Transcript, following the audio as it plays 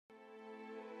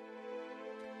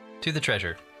To the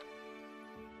treasure.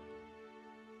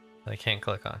 That I can't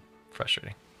click on.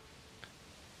 Frustrating.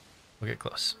 We'll get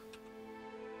close.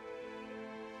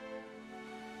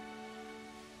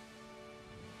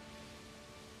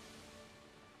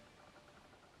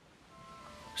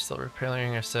 We're still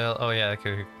repairing our sail. Oh yeah,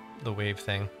 okay, the wave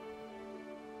thing.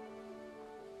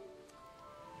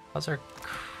 How's our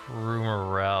crew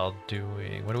morale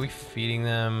doing? What are we feeding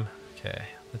them? Okay,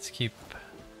 let's get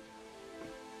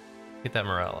that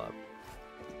morale up.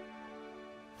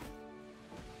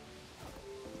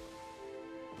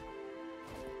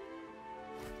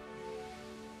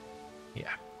 Yeah.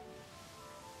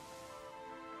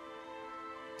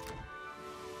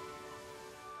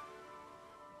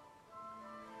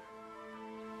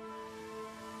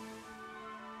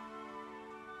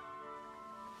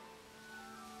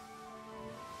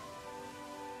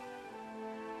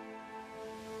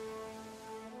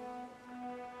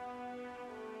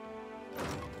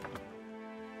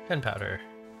 Gunpowder.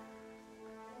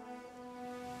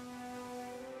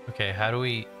 Okay, how do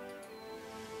we...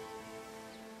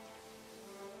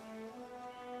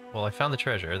 Well, I found the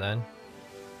treasure then.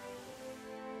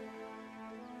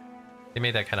 They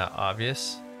made that kind of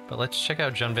obvious, but let's check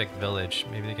out Junvik Village.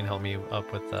 Maybe they can help me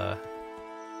up with the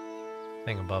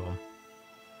thing above them.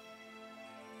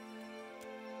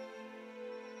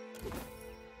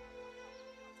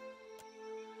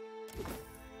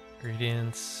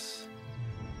 Ingredients.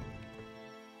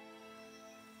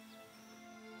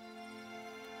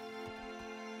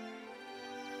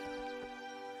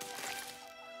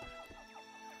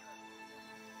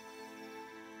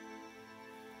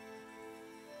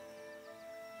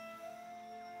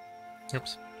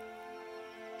 Oops.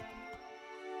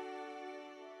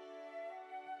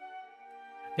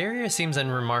 The area seems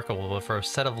unremarkable, but for a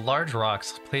set of large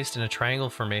rocks placed in a triangle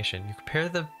formation, you compare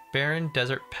the barren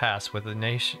desert pass with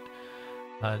the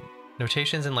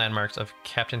notations and landmarks of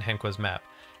Captain Henqua's map.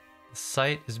 The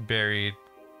site of his buried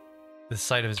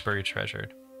treasure.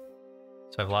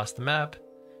 So I've lost the map.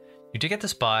 You dig at the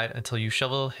spot until your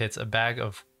shovel hits a bag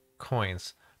of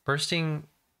coins, bursting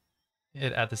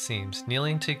it at the seams.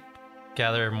 Kneeling to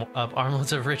gather up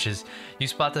armloads of riches, you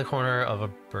spot the corner of a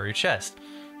buried chest.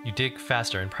 You dig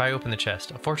faster and pry open the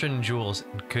chest. A fortune in jewels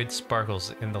and good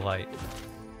sparkles in the light.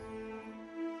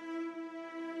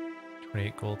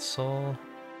 28 gold soul,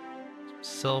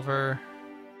 silver,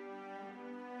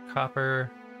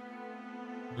 copper,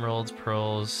 emeralds,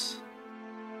 pearls,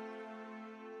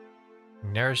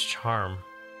 Nair's charm.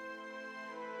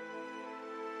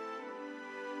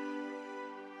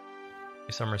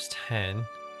 Summer's 10.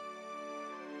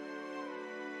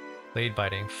 Blade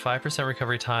biting, 5%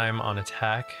 recovery time on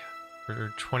attack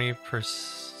for 20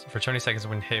 seconds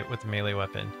when hit with a melee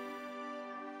weapon.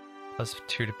 Plus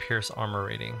 2 to pierce armor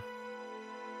rating.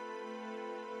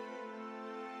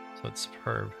 So it's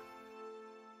superb.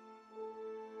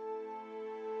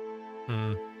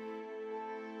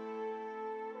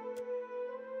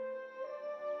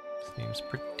 Seems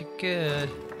pretty good.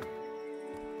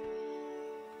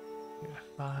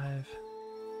 5.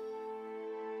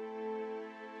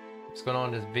 What's going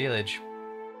on in this village?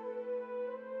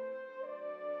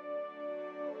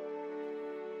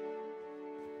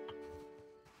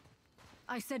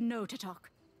 I said no to talk.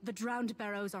 The drowned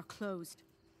barrows are closed.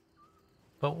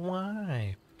 But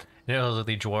why? An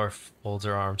elderly dwarf folds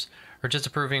her arms, her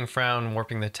disapproving frown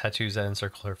warping the tattoos that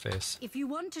encircle her face. If you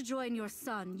want to join your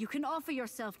son, you can offer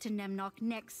yourself to Nemnock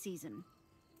next season.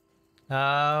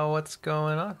 What's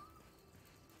going on?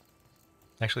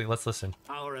 Actually, let's listen.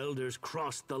 Our elders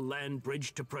crossed the land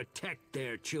bridge to protect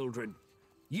their children.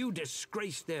 You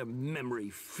disgrace their memory,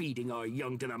 feeding our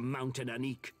young to the mountain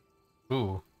Anik.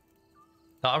 Ooh.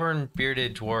 The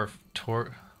auburn-bearded dwarf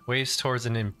waves towards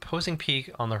an imposing peak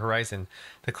on the horizon,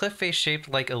 the cliff face shaped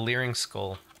like a leering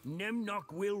skull.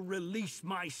 Nemnock will release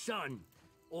my son,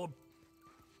 or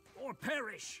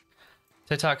perish.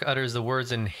 Tetok utters the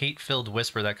words in hate-filled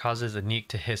whisper that causes Anik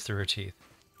to hiss through her teeth.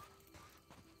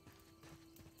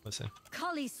 Listen.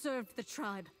 Kali served the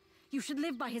tribe. You should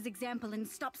live by his example and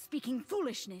stop speaking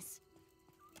foolishness.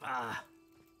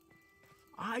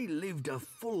 I lived a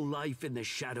full life in the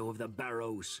shadow of the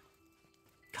barrows.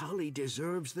 Kali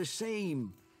deserves the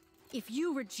same. If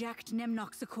you reject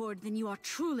Nemnock's accord, then you are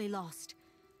truly lost.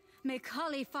 May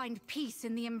Kali find peace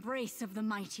in the embrace of the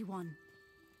Mighty One.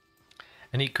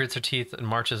 Anik grits her teeth and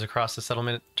marches across the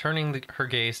settlement, turning her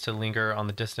gaze to linger on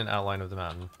the distant outline of the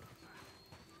mountain.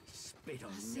 I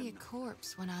see a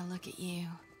corpse when I look at you.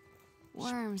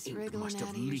 Worms wriggling must out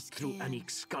have of your leaked through skin.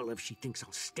 Anik's skull if she thinks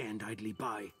I'll stand idly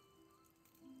by.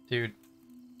 Dude.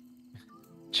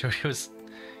 Jody was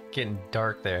getting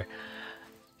dark there.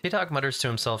 Titok mutters to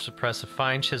himself to press a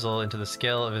fine chisel into the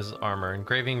scale of his armor,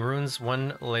 engraving runes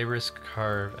one laborious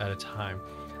carve at a time.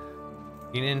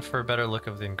 Lean in for a better look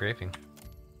of the engraving.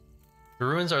 The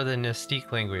runes are the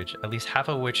Mystique language, at least half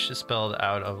of which is spelled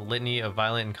out of a litany of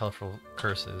violent and colorful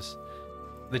curses.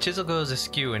 The chisel goes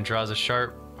askew and draws a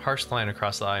sharp, harsh line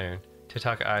across the iron.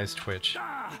 Titok's eyes twitch.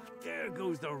 Ah, there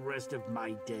goes the rest of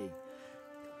my day.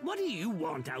 What do you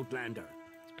want, Outlander?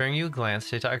 Sparing you a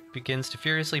glance, Titok begins to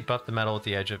furiously buff the metal with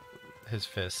the edge of his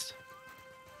fist.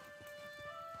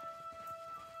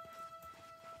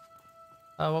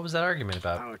 What was that argument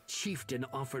about? Our chieftain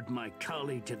offered my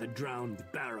collie to the drowned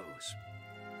barrows.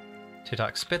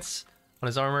 Titok spits on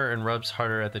his armor and rubs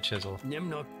harder at the chisel.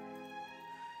 Nemnoc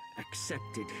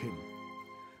accepted him.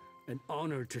 An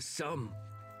honor to some,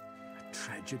 a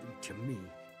tragedy to me.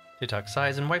 Titok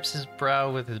sighs and wipes his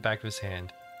brow with the back of his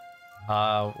hand.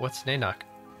 What's Nemnoc?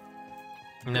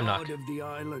 God of the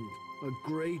island, a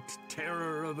great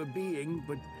terror of a being,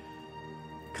 but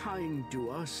kind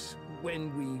to us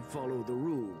when we follow the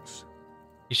rules.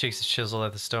 He shakes his chisel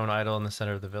at the stone idol in the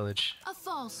center of the village. A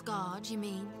false god, you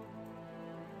mean?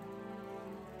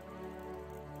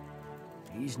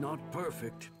 He's not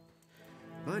perfect,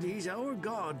 but he's our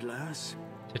god, lass.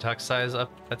 Titok sighs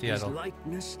up at the His idol.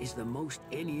 likeness is the most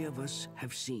any of us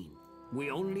have seen.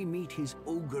 We only meet his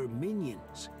ogre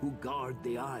minions who guard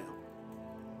the isle.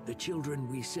 The children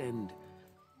we send,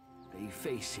 they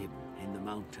face him in the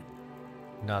mountain.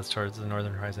 He nods towards the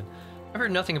northern horizon. I've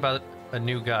heard nothing about a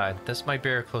new god. This might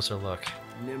bear a closer look.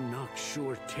 Nemnoc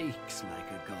sure takes like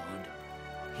a god.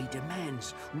 He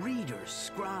demands readers,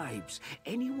 scribes,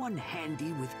 anyone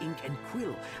handy with ink and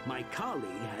quill. My colleague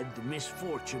had the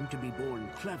misfortune to be born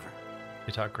clever.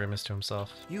 Titok grimaced to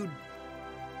himself.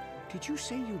 Did you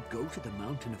say you'd go to the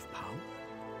Mountain of Power?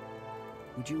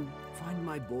 Would you find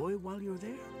my boy while you're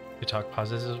there? Titok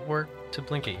pauses his work to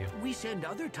blink at you. We send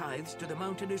other tithes to the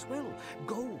mountain as well.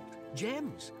 Gold,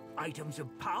 gems, items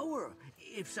of power,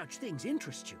 if such things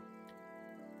interest you.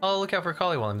 I'll look out for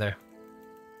Collie while I'm there.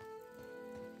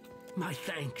 My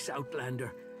thanks,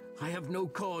 Outlander. I have no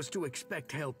cause to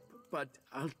expect help, but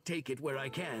I'll take it where I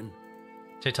can.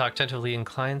 Titok tentatively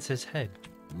inclines his head.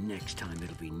 Next time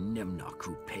it'll be Nemnoc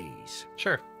who pays.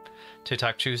 Sure.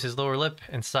 Titok chews his lower lip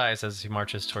and sighs as he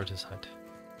marches towards his hut.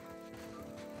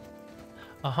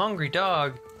 A hungry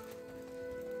dog!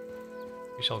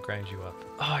 We shall grind you up.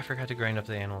 Oh, I forgot to grind up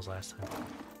the animals last time.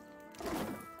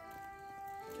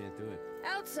 Can't do it.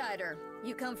 Outsider,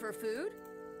 you come for food?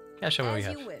 Yeah, show me what we As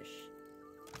have. you wish.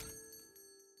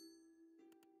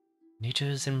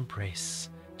 Nature's Embrace.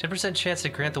 10% chance to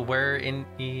grant the wearer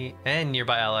and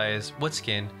nearby allies wood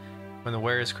skin when the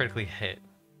wearer is critically hit.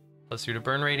 +2 to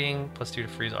burn rating, +2 to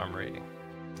freeze armor rating.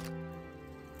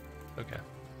 Okay.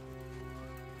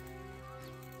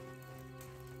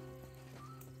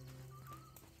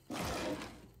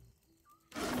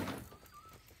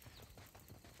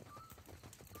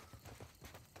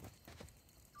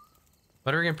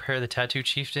 Muttering a prayer, the tattooed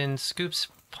chieftain scoops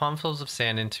palmfuls of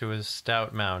sand into a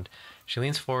stout mound. She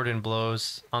leans forward and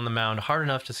blows on the mound hard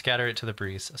enough to scatter it to the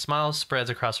breeze. A smile spreads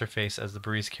across her face as the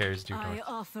breeze carries due north. I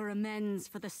offer amends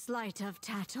for the slight of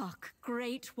Tatok,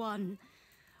 great one.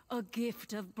 A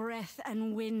gift of breath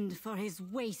and wind for his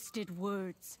wasted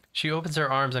words. She opens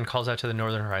her arms and calls out to the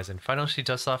northern horizon. Finally, she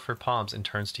dusts off her palms and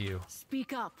turns to you.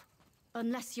 Speak up,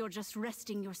 unless you're just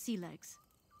resting your sea legs.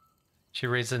 She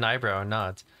raises an eyebrow and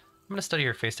nods. I'm going to study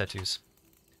her face tattoos.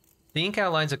 The ink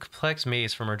outlines a complex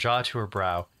maze from her jaw to her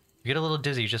brow. You get a little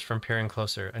dizzy just from peering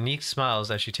closer. Anique smiles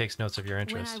as she takes notes of your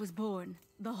interest. When I was born,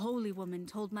 the Holy Woman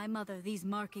told my mother these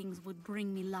markings would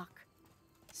bring me luck.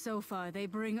 So far, they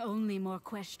bring only more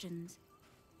questions.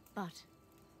 But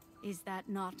is that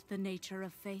not the nature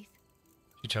of faith?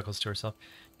 She chuckles to herself.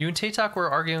 You and Titok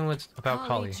were arguing about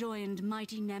Kali. Joined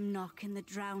mighty Nemnoc in the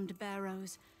drowned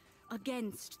barrows,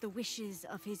 against the wishes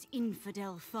of his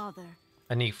infidel father.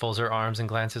 Anique folds her arms and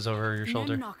glances over your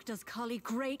shoulder. Nemnoc does Kali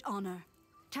great honor.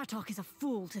 Tatok is a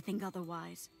fool to think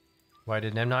otherwise. Why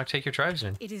did Nemnoc take your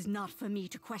tribesmen? It is not for me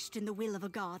to question the will of a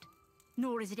god,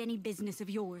 nor is it any business of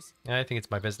yours. I think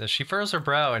it's my business. She furrows her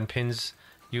brow and pins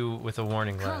you with a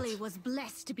warning glance. Kali was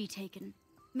blessed to be taken.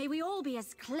 May we all be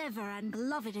as clever and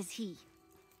beloved as he.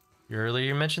 Earlier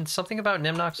you mentioned something about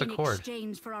Nemnoc's accord. In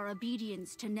exchange for our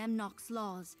obedience to Nemnoc's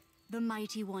laws, the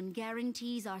Mighty One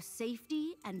guarantees our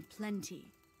safety and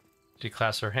plenty. She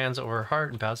clasps her hands over her heart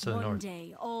and bows to the One north.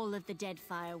 day, all of the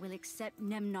Deadfire will accept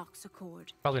Nemnoc's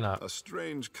accord. Probably not. A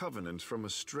strange covenant from a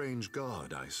strange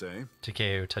god, I say.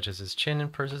 Takeo touches his chin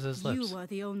and purses his lips. You are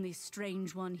the only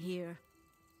strange one here.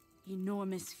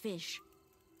 Enormous fish.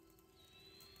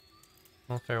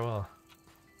 Well, farewell.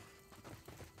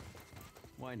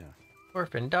 Why not?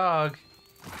 Orphan dog.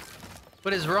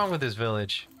 What is wrong with this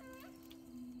village?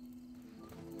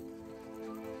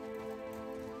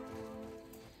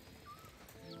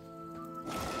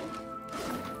 Let's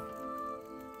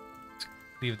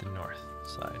leave the north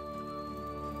side.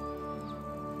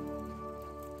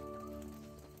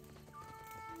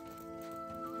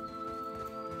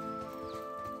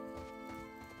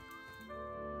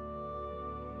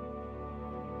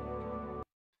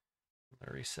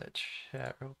 Reset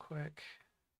chat real quick.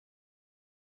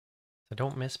 So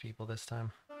don't miss people this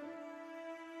time.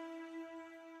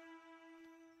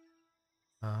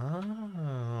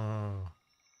 Oh.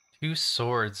 2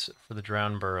 swords for the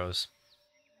drowned burrows.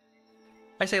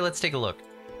 I say let's take a look.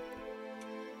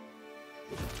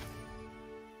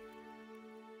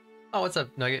 Oh, what's up,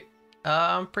 Nugget?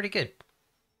 Pretty good.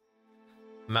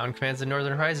 The mountain commands the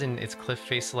northern horizon, its cliff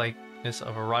face likeness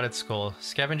of a rotted skull.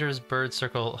 Scavenger's birds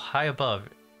circle high above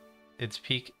its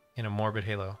peak in a morbid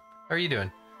halo. How are you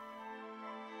doing?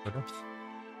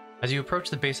 As you approach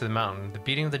the base of the mountain, the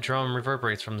beating of the drum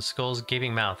reverberates from the skull's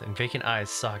gaping mouth and vacant eyes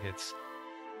sockets.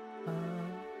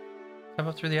 Climb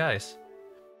up through the ice.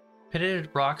 Pitted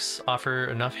rocks offer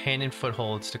enough hand and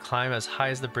footholds to climb as high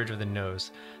as the bridge of the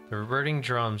nose. The reverberting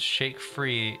drums shake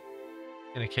free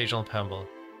an occasional pebble.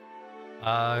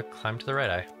 Climb to the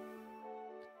right eye.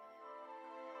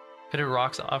 Pitted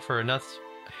rocks offer enough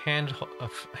hand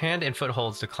and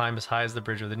footholds to climb as high as the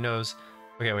bridge of the nose.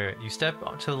 Okay, wait. You step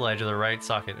onto the ledge of the right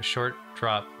socket. A short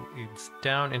drop leads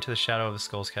down into the shadow of the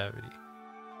skull's cavity.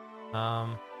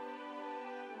 Enter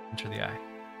the eye.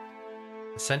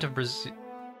 The scent of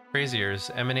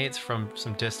braziers emanates from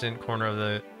some distant corner of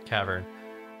the cavern,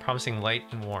 promising light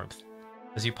and warmth.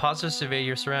 As you pause to survey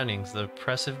your surroundings, the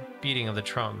oppressive beating of the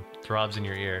drum throbs in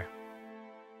your ear.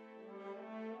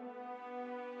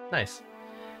 Nice.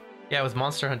 Yeah, with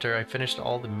Monster Hunter, I finished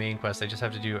all the main quests. I just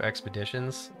have to do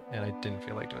expeditions, and I didn't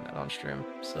feel like doing that on stream,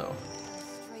 so...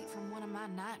 Straight from one of my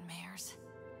nightmares.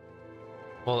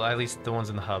 Well, at least the ones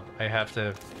in the hub. I have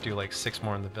to do like 6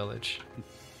 more in the village.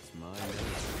 It's mine.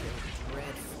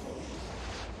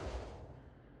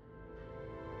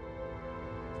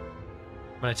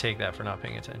 I'm gonna take that for not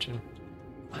paying attention.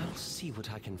 I'll see what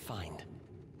I can find.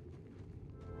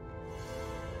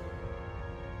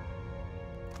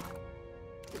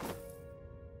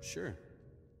 Sure.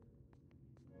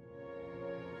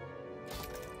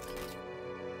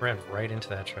 Ran right into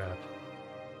that trap.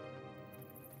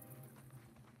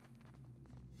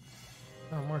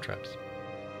 Oh, more traps.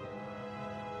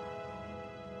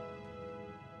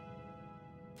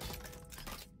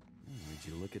 Would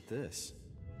you look at this?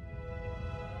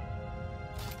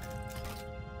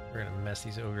 We're gonna mess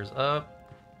these ogres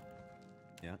up.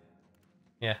 Yeah.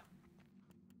 Yeah.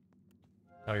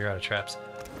 Oh, you're out of traps.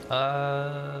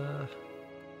 Oh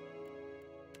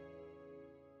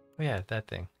yeah, that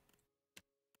thing.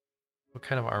 What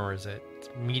kind of armor is it? It's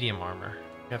medium armor.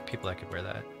 We have people that could wear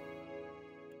that.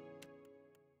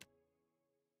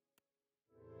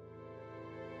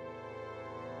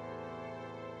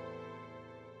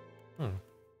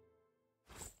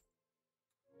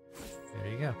 There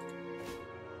you go.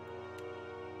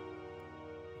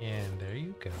 And there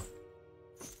you go.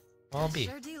 I'll be.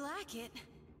 Sure do like it.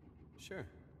 Sure.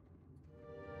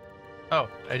 Oh,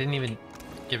 I didn't even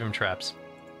give him traps.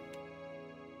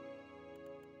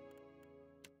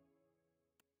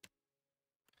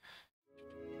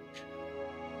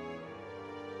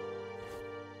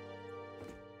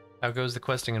 How goes the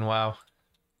questing in WoW?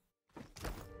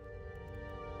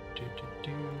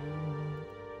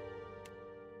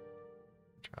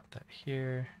 Drop that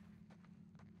here.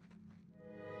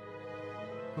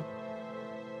 Oop.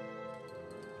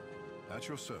 At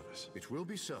your service. It will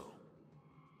be so.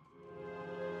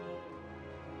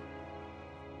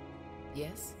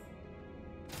 Yes?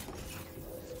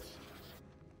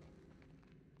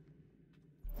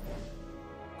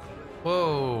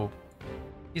 Whoa!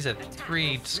 He's a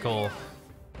 3 skull.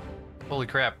 Holy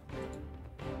crap.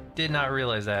 Did not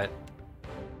realize that.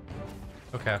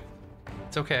 Okay.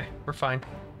 It's okay. We're fine.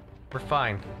 We're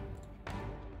fine.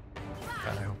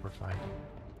 God, I hope we're fine.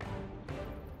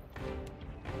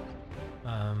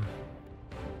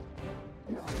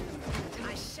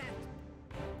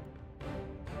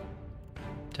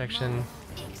 Protection.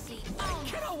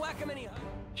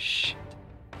 Shit.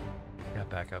 Got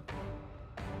backup.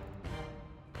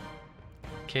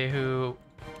 Kehu,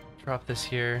 drop this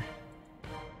here.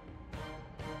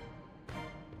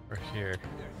 Or here.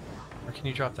 Where can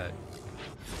you drop that?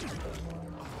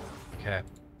 Okay.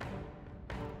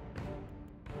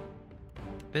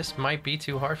 This might be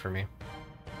too hard for me.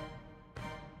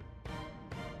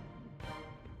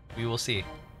 We will see.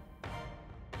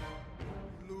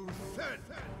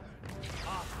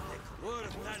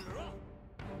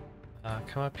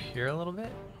 Come up here a little bit.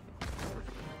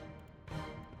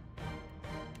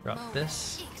 Drop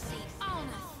this.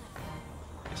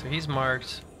 Okay, so he's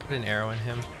marked. Put an arrow in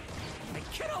him.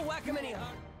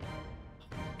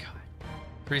 God.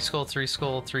 3 skull, 3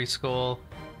 skull, 3 skull,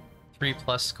 3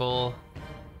 plus skull.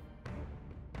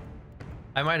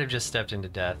 I might have just stepped into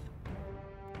death.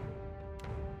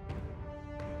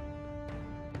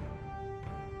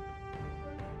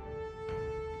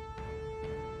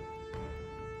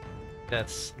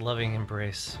 Death's loving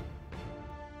embrace.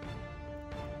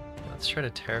 Let's try to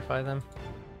terrify them.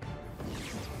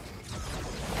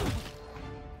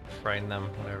 Frighten them,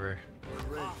 whatever.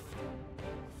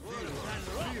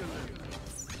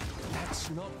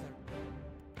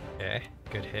 Okay,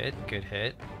 good hit, good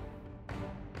hit.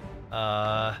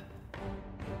 Do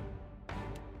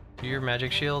your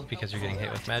magic shield because you're getting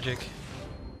hit with magic.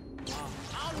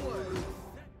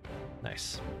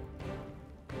 Nice.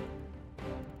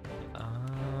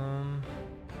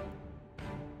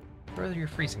 Throw your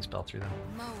freezing spell through them.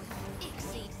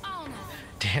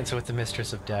 Dance with the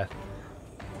Mistress of Death.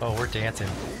 Oh, we're dancing.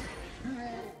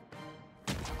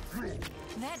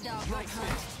 That dog might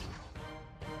hunt.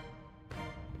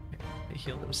 They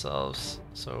heal themselves,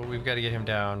 so we've got to get him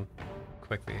down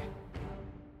quickly.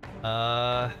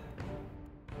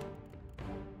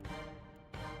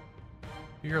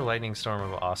 Your lightning storm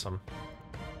of awesome.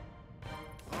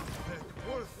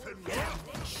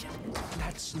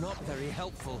 That's not very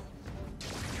helpful.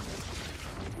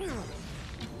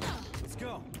 Let's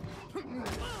go.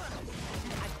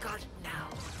 I've got it now.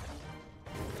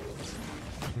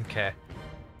 Okay.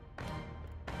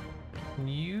 Can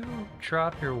you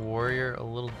drop your warrior a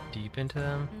little deep into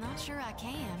them? Not sure I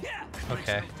can.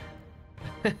 Okay.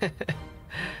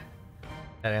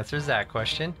 That answers that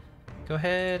question. Go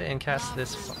ahead and cast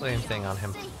this flame thing on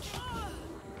him.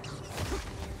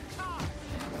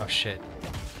 Oh shit.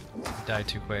 He died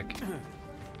too quick.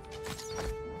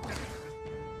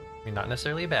 I mean, not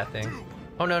necessarily a bad thing.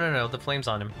 Oh no, no, no, the flame's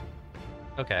on him.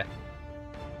 Okay.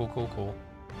 Cool, cool, cool.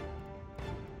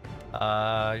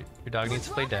 Your dog needs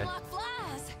to play dead.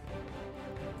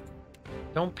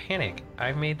 Don't panic.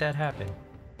 I made that happen.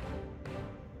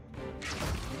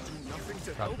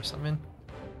 Drop or something.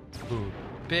 Ooh,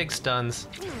 big stuns.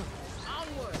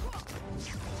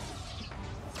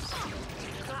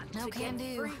 No can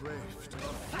do.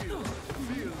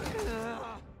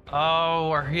 Oh,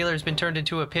 our healer's been turned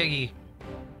into a piggy.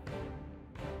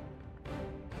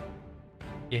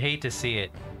 You hate to see it.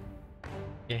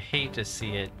 You hate to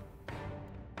see it.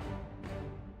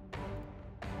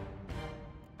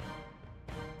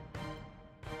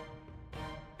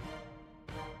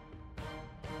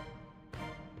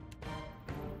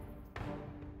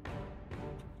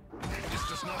 This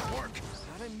does not work.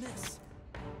 How'd I miss?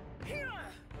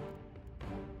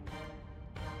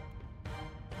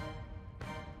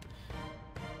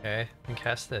 Okay, and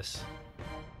cast this.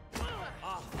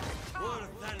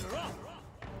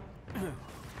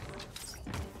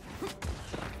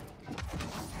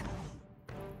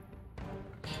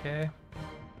 Okay.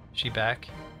 She back?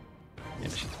 Yeah,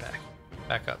 she's back.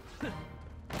 Back up.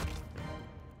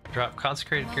 Drop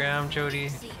consecrated ground,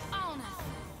 Jody.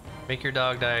 Make your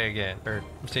dog die again. Or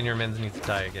Senior Mins needs to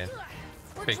die again.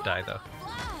 Fake die though.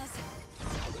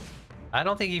 I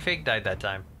don't think he fake died that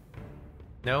time.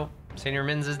 Nope. Senior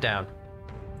Mins is down.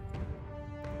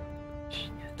 Shit.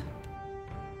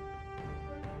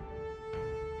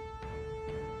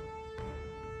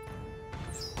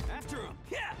 After him.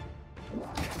 Yeah.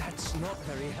 That's not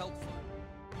very helpful.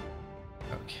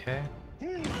 Okay.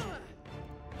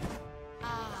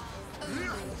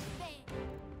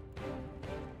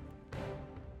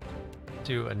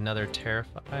 Do another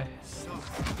terrify.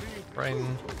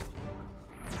 Brighten.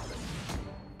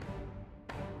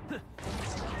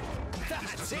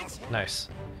 Nice.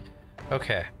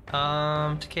 Okay.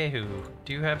 Takehu,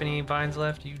 do you have any vines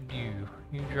left? You do.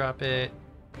 You drop it.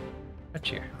 Right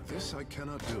here. This I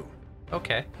cannot do.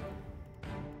 Okay.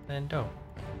 Then don't.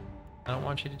 I don't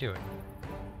want you to do it.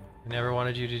 I never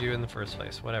wanted you to do it in the first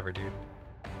place. Whatever, dude.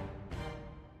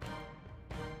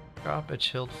 Drop a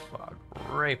chilled fog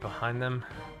right behind them.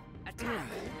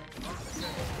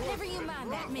 Never you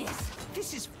mind that miss.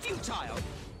 This is futile.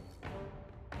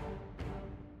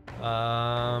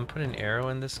 Put an arrow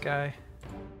in this guy.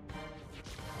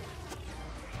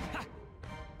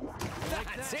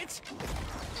 That's it.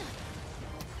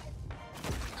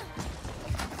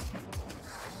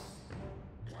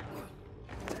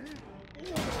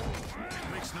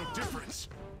 Makes no difference.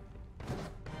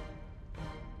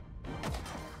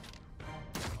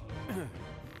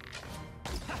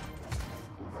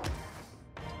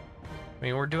 I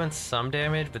mean, we're doing some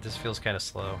damage, but this feels kind of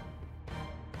slow.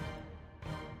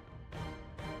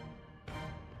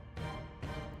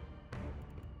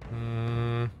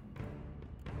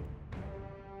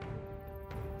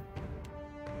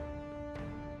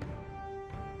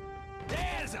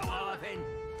 There's a weapon.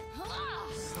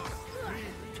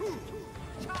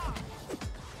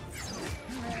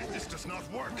 This does not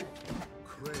work.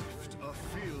 Craved a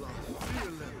feel of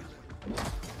feeling.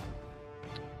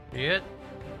 Shit.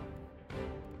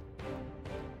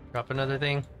 Drop another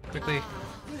thing quickly.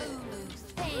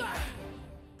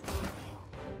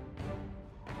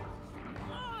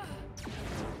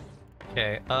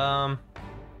 Okay, oh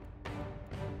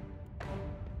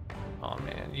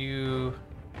man, you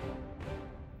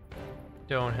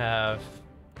don't have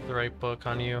the right book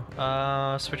on you.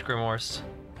 Switch grimoires.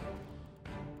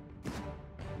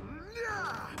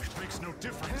 It makes no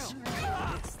difference.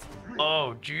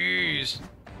 Oh, jeez.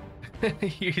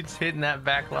 He's hitting that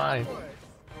back line.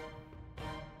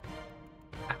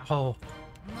 Ow.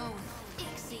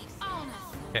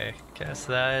 Okay, cast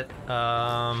that.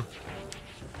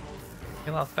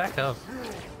 Heal back up.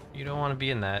 You don't want to be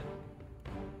in that.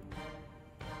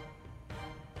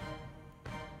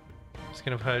 Just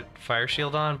gonna put fire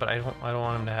shield on, but I don't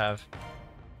want him to have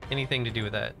anything to do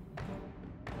with that.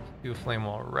 Do a flame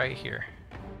wall right here.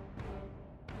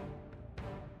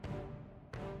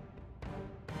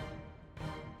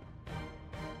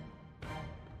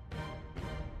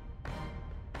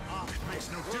 It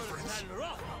makes no difference.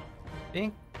 I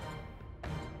think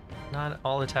not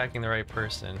all attacking the right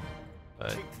person,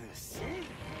 but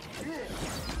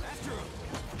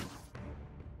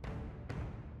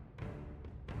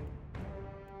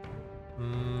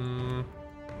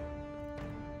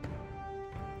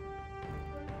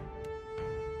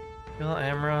Kill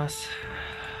Amroth.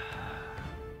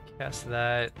 Cast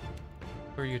that.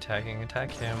 Who are you attacking?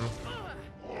 Attack him.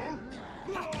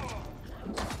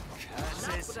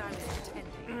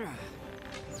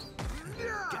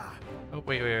 Oh,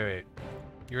 wait.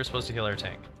 You were supposed to heal our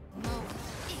tank.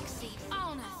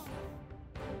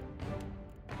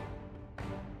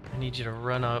 I need you to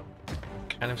run up,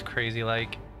 kind of crazy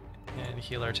like, and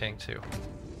heal our tank too.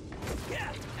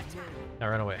 Now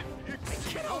run away.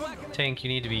 Tank, you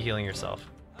need to be healing yourself.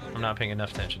 I'm not paying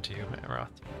enough attention to you, Amroth.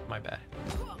 My bad.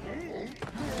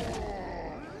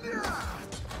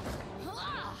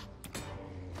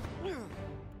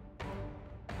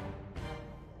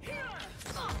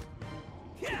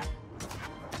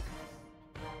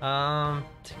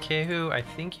 Takehu, I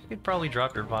think you could probably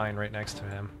drop your vine right next to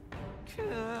him.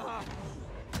 I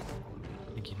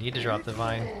think you need to drop the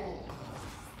vine.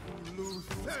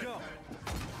 Let's go.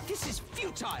 This is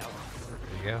futile.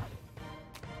 There you go.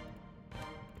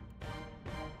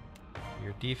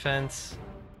 Your defense.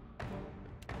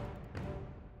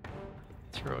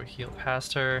 Throw a heal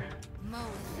past her.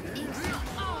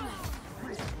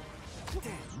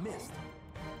 Damn, missed.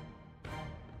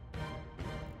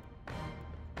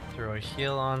 Throw a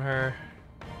heal on her.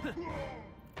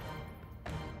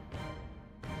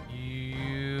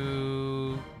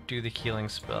 You do the healing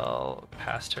spell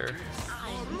past her.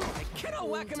 I cannot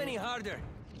whack him any harder.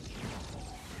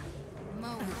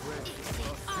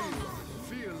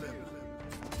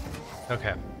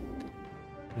 Okay.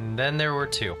 And then there were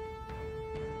two.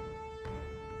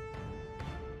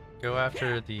 Go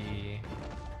after the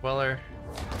Dweller.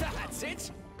 That's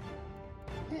it.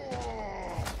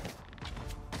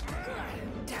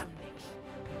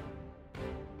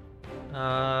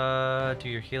 Do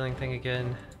your healing thing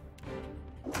again.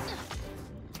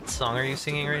 What song are you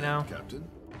singing right now? Captain.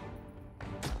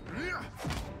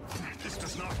 This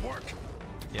does not work.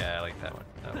 Yeah, I like that one.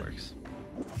 That works.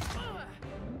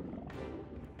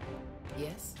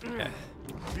 Yes? Okay.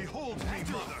 Behold me,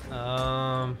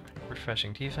 mother.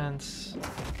 Refreshing defense.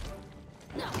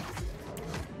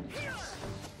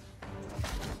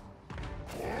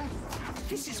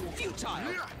 This is futile.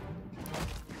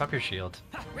 Pop your shield.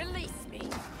 Release me.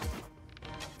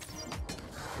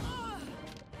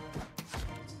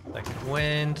 Second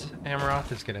wind.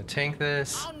 Amaroth is gonna tank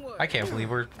this. I can't believe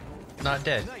we're not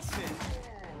dead. Nice hit.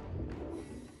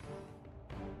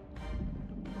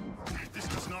 This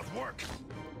does not work.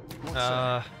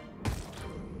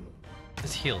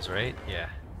 This heals, right? Yeah.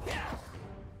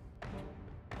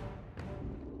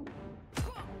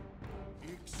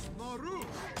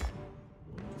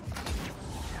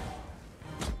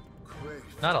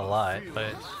 Not a lot,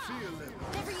 but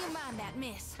Never you mind that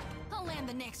miss. I'll land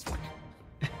the next one.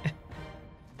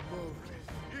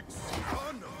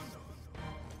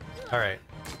 all right.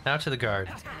 Now to the guard.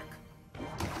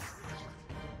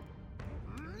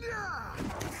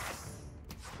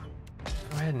 Go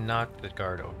ahead ahead and knock the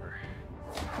guard over.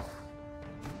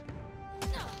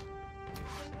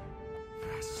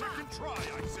 Second try,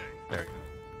 I say. There we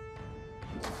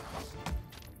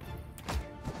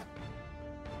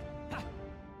go.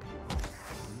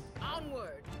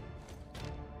 Onward.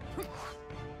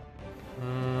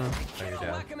 There you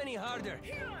go. Whack him any harder.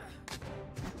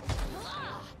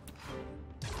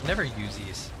 Never use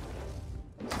these.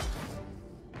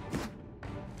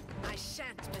 I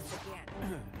shan't miss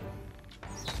again.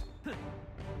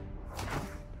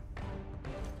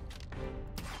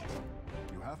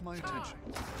 You have my attention.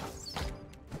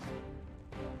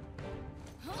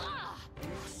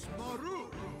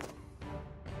 Smaru!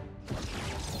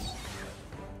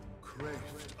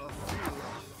 Craved a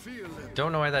feeling.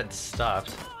 Don't know why that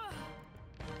stopped.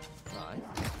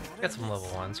 Got some level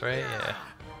 1s, right? Yeah.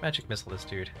 Magic missile this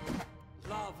dude.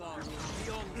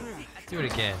 Do it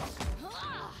again.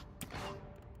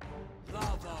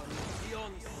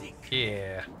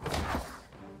 Yeah.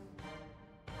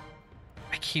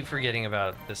 I keep forgetting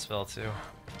about this spell too.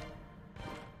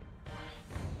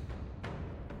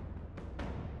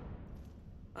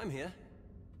 I'm here.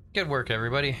 Good work,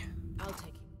 everybody. I'll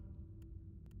take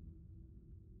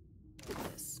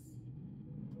this.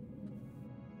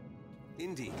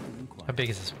 Indeed. How big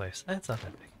is this place? It's not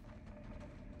that big.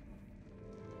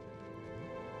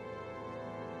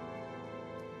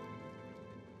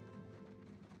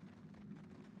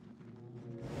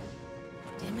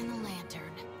 Dim in the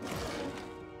lantern.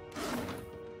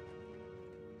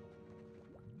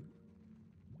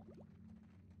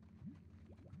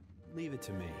 Leave it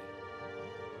to me.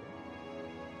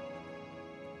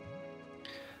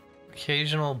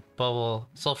 Occasional bubble,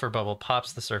 sulfur bubble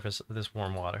pops the surface of this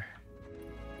warm water.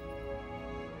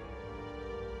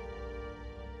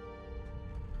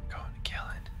 I'm going to kill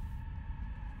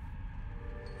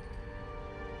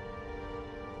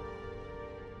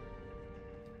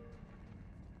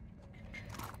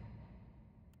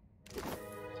it.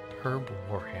 Herb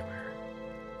Warhammer.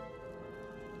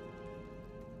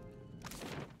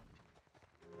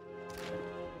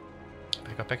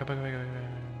 Back up, back up, back up, back up, back up.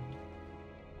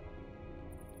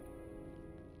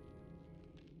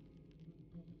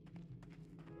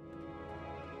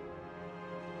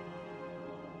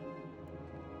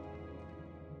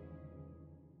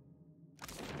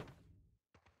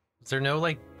 Is there no,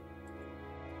 like...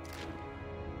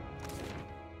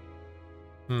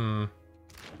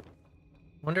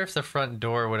 Wonder if the front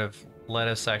door would have let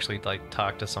us actually, like,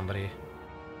 talk to somebody.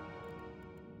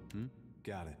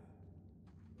 Got it.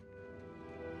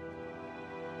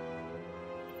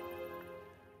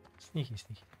 Sneaky,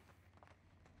 sneaky.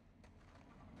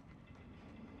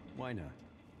 Why not?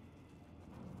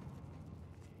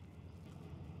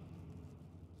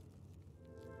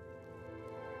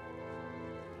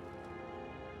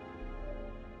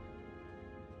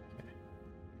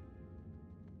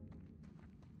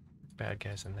 Bad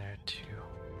guys in there too.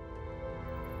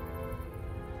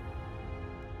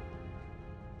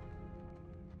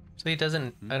 So he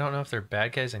doesn't. I don't know if they're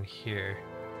bad guys in here.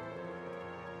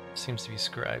 Seems to be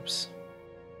scribes.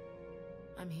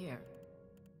 I'm here.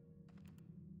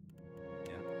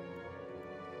 Yeah.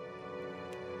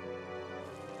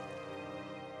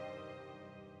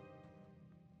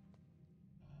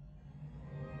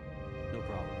 No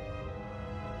problem.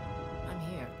 I'm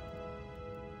here.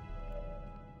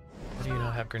 Why do you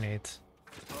not have grenades?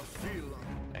 A feeling.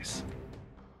 Nice.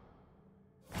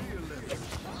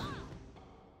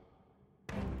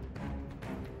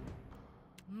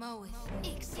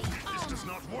 This does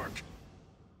not work.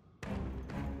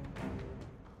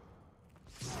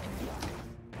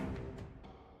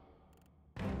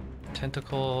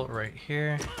 Tentacle right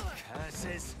here.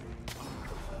 Curses.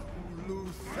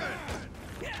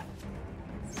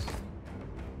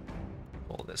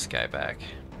 Pull this guy back.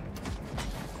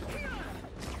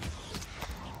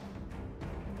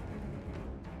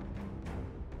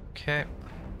 Okay.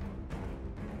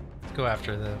 Let's go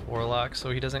after the warlock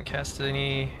so he doesn't cast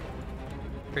any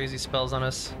crazy spells on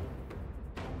us.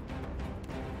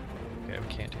 Okay, we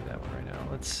can't do that one right now.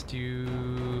 Let's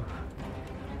do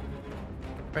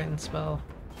Frightened spell.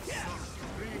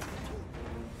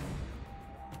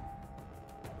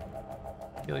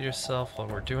 Heal yourself while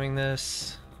we're doing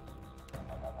this.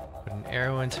 Put an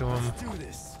arrow into him. Do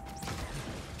this.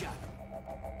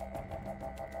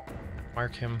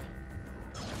 Mark him.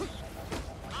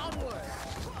 Onward.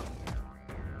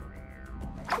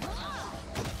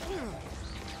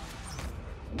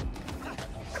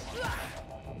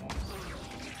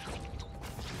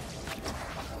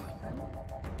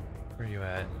 Where are you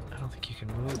at? I don't think you can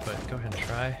move, but go ahead and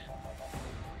try.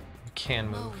 You can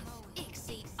move.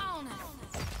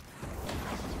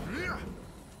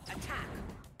 Attack.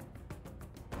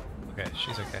 Okay,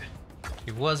 she's okay.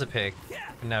 She was a pig,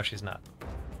 and now she's not.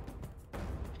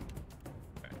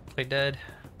 Alright, play dead.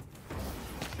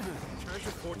 Can't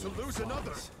afford to lose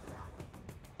another.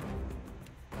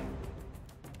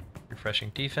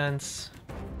 Refreshing defense.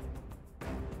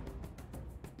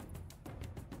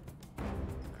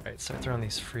 Alright, start throwing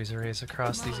these freeze arrays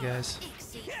across these guys.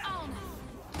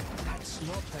 That's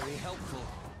not very helpful.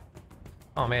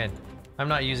 Oh man, I'm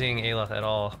not using Aloth at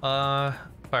all.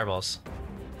 Fireballs.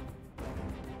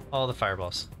 All the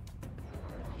fireballs.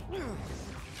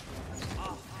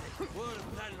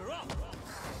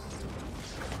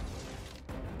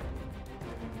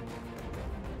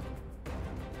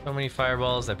 So many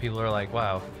fireballs that people are like,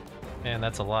 wow, man,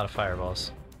 that's a lot of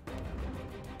fireballs.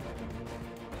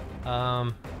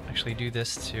 Actually do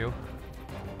this too.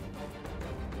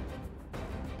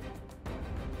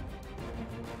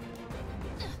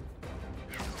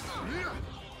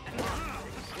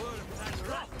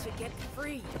 To get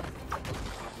free.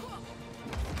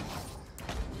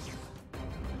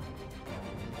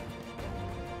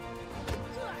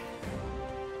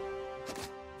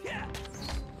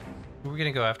 Who are we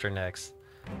gonna go after next?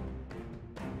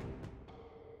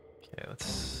 Okay,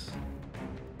 let's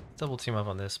double team up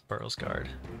on this Burrow's guard.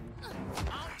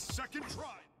 Second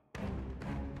try.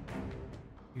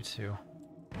 You too.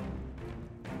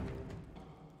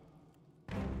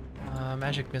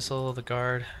 Magic missile, the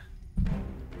guard.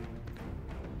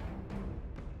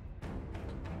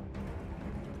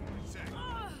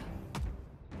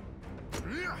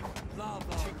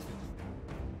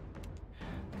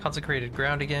 Consecrated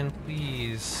ground again,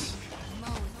 please,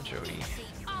 Jody.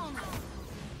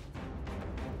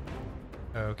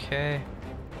 Okay. I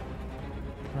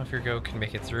don't know if your goat can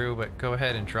make it through, but go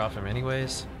ahead and drop him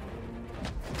anyways.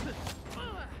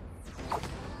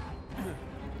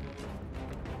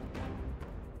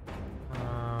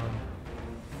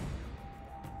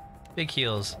 Big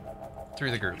heals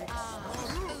through the group.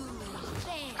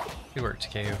 Good work,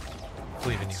 TKU.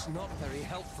 Believe in you. It's not very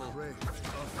helpful. There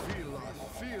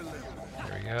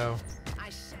we go.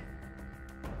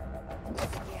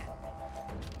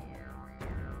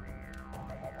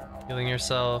 Healing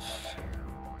yourself.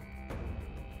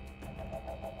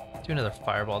 Do another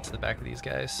fireball to the back of these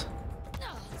guys.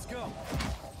 Let's go.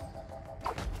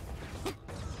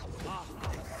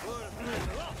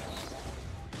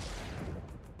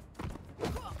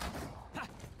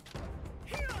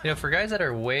 You know, for guys that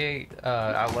are way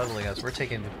out leveling us, we're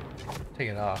taking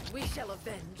it off. We shall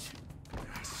avenge.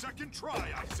 Second try,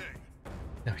 I say.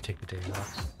 No, we take the days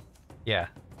off. Yeah,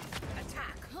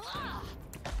 Attack.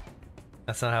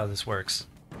 that's not how this works.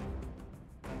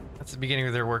 That's the beginning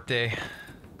of their workday.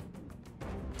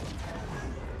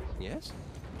 Yes?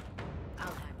 I'll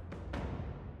have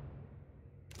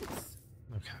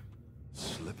Okay.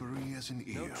 Slippery as an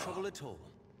eel. No trouble at all.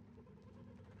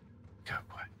 Go,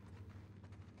 boy.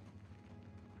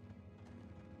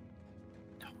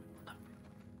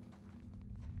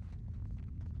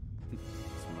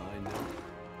 It's mine now.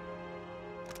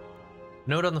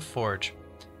 Note on the forge.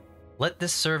 Let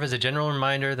this serve as a general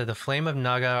reminder that the Flame of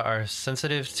Naga are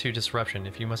sensitive to disruption.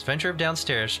 If you must venture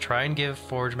downstairs, try and give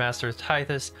Forge Master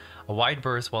Tithus a wide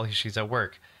berth while she's at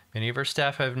work. Many of her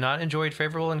staff have not enjoyed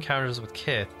favorable encounters with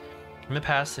Kith in the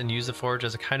past and use the forge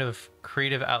as a kind of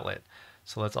creative outlet.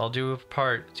 So let's all do a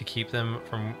part to keep them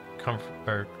from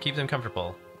keep them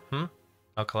comfortable.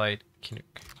 Alkalite, Kinuk.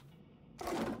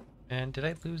 And did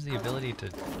I lose the ability to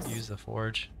use the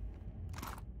forge?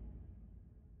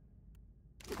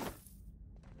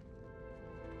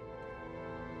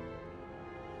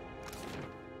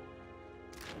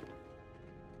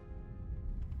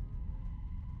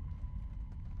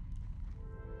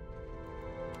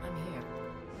 I'm here.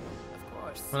 Of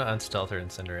course. I'm gonna unstealth her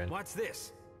and send her in. What's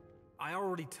this? I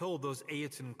already told those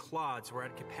Aeton clods we're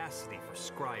at capacity for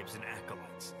scribes and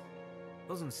acolytes.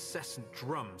 Those incessant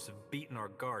drums have beaten our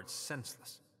guards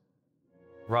senseless.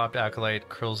 Robbed Acolyte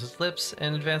curls his lips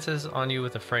and advances on you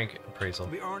with a frank appraisal.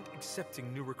 We aren't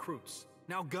accepting new recruits.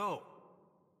 Now go!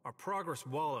 Our progress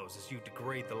wallows as you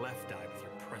degrade the left eye with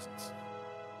your presence.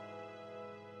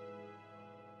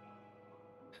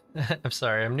 I'm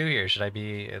sorry, I'm new here. Should I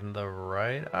be in the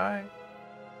right eye?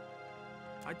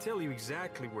 I tell you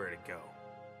exactly where to go.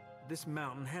 This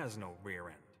mountain has no rear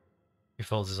end. He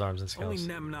folds his arms and Only scowls.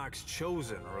 Nemnok's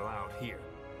chosen are allowed here.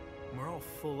 And we're all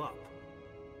full up.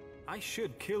 I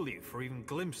should kill you for even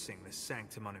glimpsing this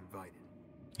sanctum uninvited.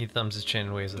 He thumbs his chin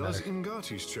and waves at Does her.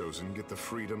 Ingati's chosen get the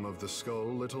freedom of the skull,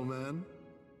 little man?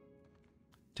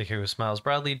 Deku smiles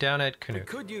broadly down at We Kunuk.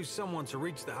 could use someone to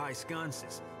reach the high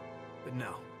sconces, but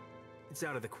no, it's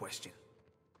out of the question.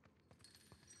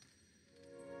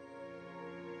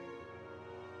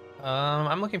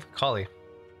 I'm looking for Kali.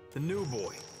 The new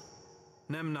boy.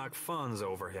 Nemnock fawns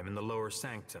over him in the lower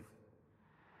sanctum.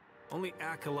 Only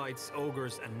acolytes,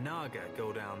 ogres, and Naga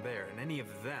go down there, and any of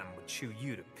them would chew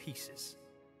you to pieces.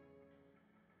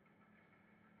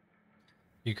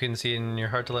 You couldn't see it in your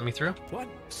heart to let me through? What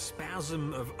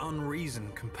spasm of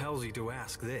unreason compels you to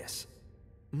ask this?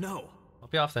 No. I'll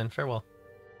be off then. Farewell.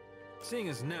 Seeing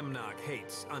as Nemnock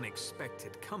hates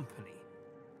unexpected company,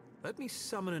 let me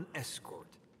summon an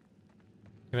escort.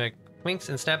 He like winks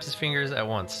and snaps his fingers at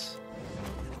once.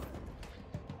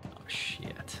 Oh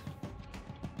shit.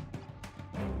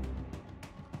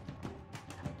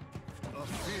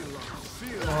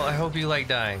 Well, I hope you like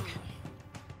dying.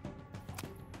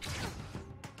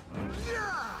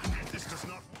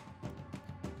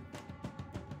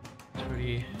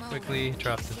 Pretty quickly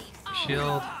drop the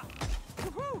shield.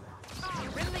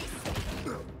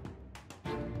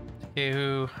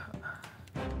 Yehu.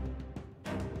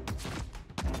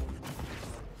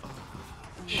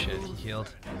 Shit, he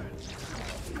healed.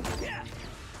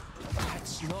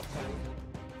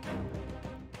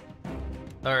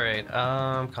 Alright,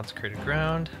 consecrated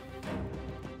ground.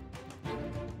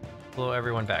 Blow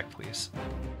everyone back, please.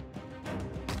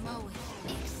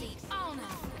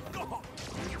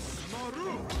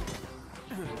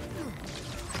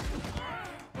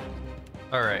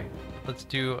 Alright, let's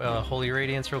do Holy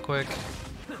Radiance real quick.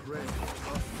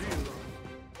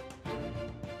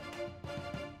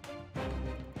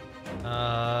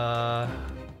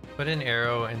 Put an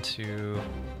arrow into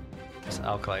this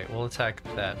Alkalite. We'll attack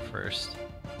that first.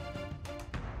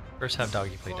 First have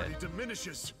Doggy play dead.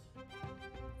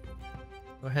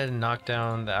 Go ahead and knock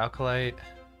down the Alkalite.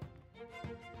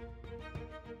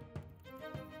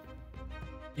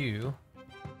 You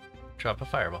drop a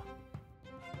fireball.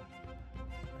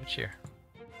 Right here.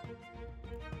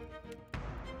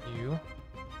 You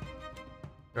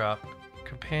drop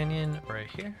companion right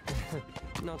here.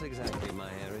 Not exactly my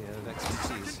area of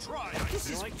expertise. This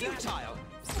is futile.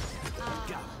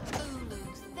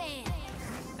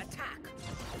 Attack.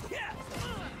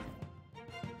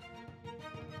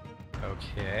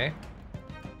 Okay.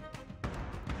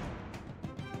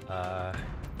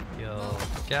 Heal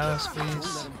Gallus,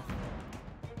 please.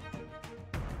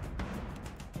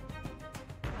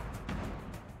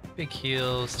 Big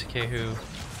heals to Kehu.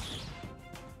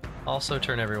 Also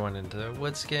turn everyone into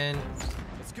Woodskin.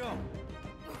 Let's go.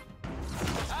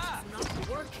 Not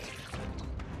working.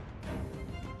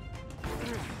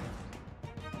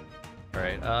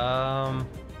 Alright,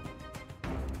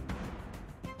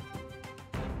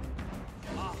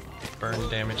 burn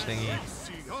damage thingy.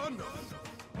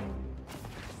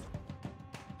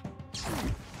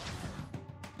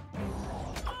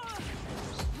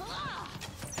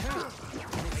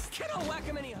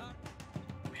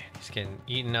 Man, he's getting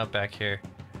eaten up back here.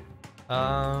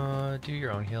 Do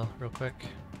your own heal real quick.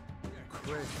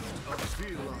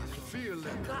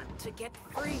 Got to get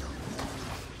free.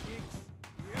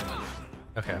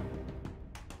 Okay.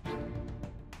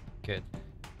 Good.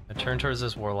 Now turn towards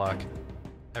this warlock.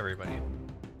 Everybody.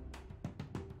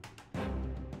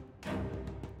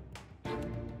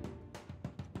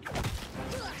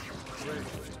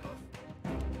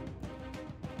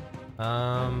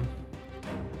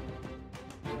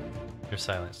 You're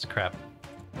silenced. Crap.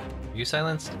 Are you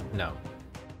silenced? No.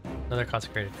 Another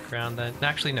consecrated ground then.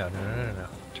 Actually, no.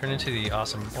 Turn into the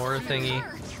awesome aura thingy.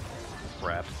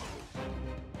 Crap.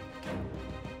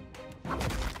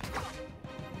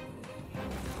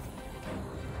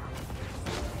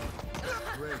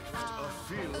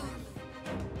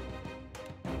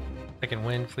 Second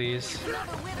wind, please.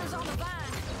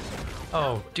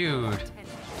 Oh, dude.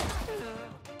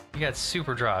 You got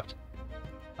super dropped.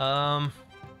 Heal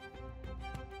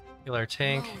our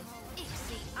tank.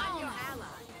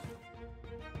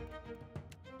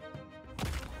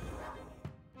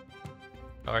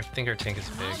 Oh, I think our tank is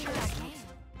big.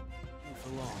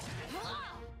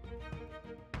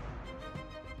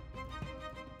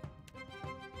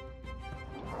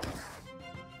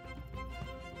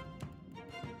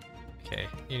 Okay,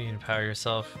 you need to power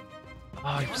yourself.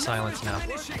 Oh, you're silenced now.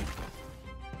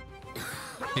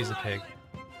 He's a pig.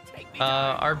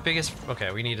 Our biggest...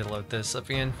 Okay, we need to load this up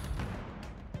again.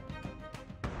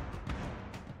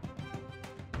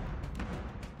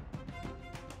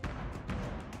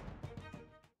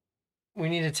 We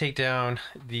need to take down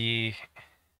the...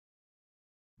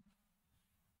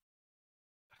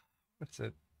 What's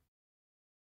it?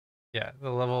 Yeah, the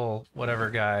level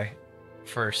whatever guy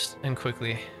first and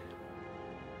quickly.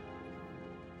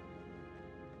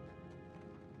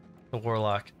 The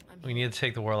warlock. We need to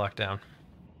take the warlock down.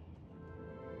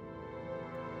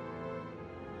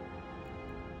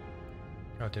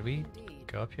 did we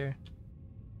go up here?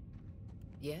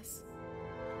 Yes?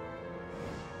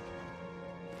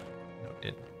 No, it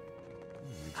didn't.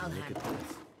 I'll handle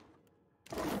this.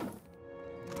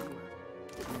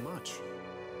 Too much.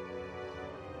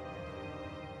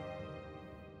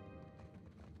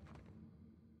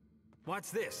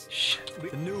 What's this? Shit.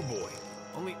 The new boy.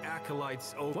 Only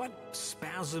acolytes. Oh, what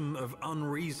spasm of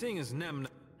unreasoning is Nem? No,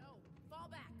 fall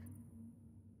back.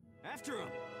 After him.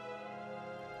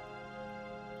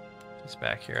 He's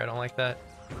back here. I don't like that.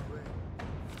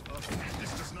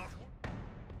 This does not work.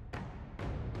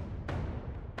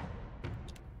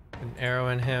 Put an arrow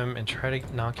in him and try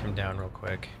to knock him down real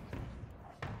quick.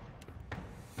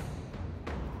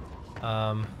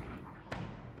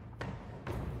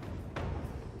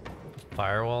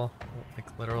 Firewall,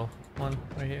 like literal one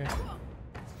right here.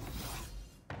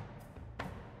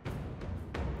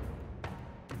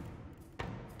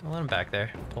 Don't let him back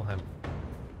there. Pull him.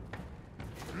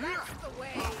 That's the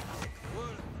way.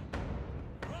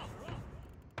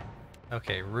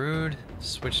 Okay, rude.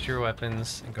 Switch to your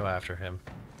weapons and go after him.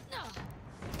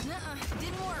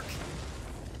 Didn't work.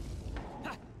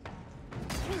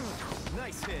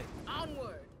 Nice hit.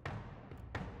 Onward.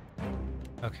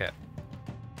 Okay.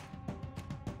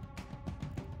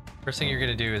 First thing you're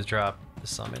gonna do is drop the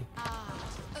summon.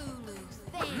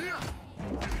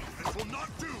 This will not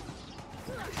do.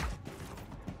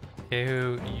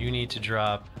 Kehu, you need to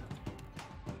drop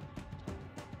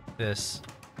this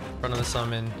in front of the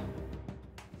summon.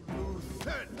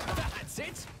 That's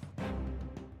it.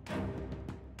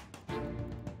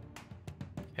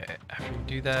 Okay, after you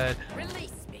do that,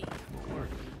 Release me.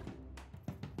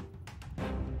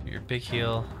 do your big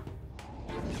heal.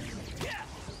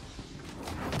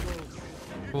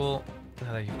 Cool.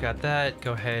 Now that you've got that,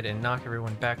 go ahead and knock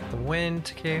everyone back to the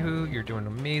wind. Kehu, you're doing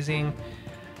amazing.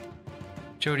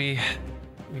 Jody,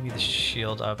 we need the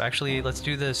shield up. Actually, let's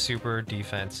do the super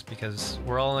defense because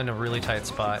we're all in a really tight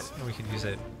spot and we could use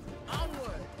it.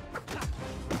 Onward.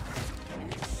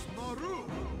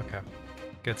 Okay,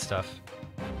 good stuff.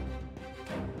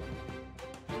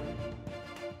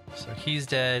 So he's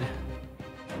dead.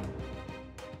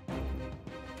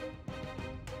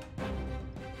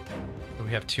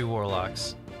 We have 2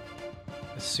 warlocks.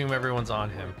 Assume everyone's on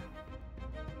him.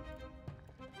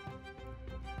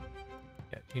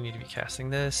 Yeah, you need to be casting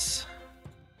this.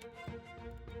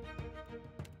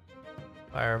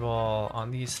 Fireball on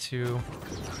these 2.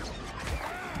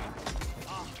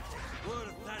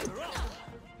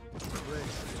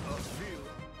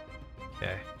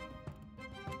 Okay.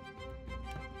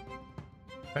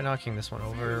 Try knocking this one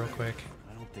over real quick.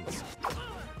 I don't think so.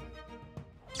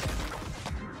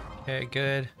 Okay,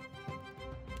 good.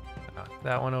 Knock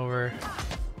that one over.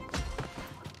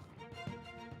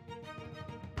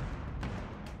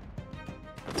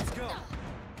 Let's go.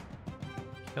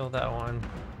 Kill that one.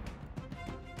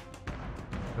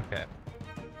 Okay.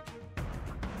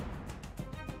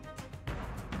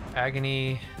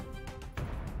 Agony.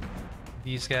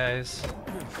 These guys.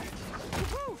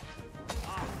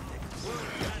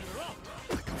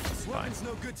 This weapon's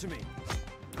no good to me.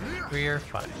 We're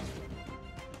fine.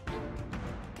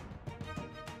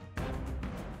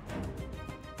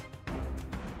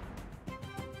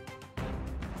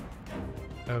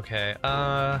 Okay,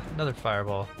 another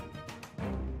fireball.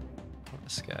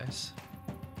 This guy's.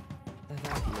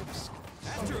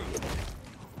 After him.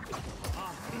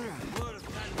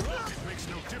 It makes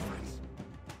no difference.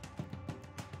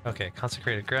 Okay,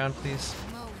 consecrated ground, please.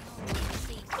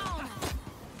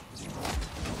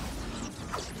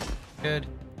 Good.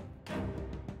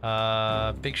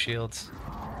 Big shields.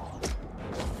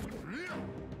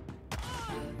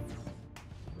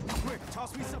 Quick,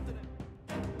 toss me something.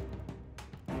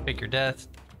 Fake your death.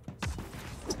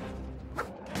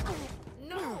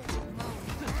 No.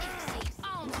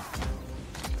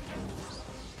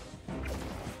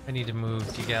 I need to move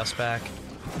Degaus back.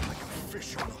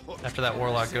 Fish on a hook. After that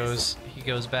warlock goes, he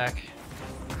goes back.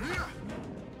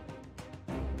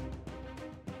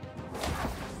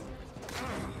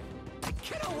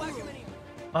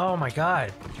 Oh my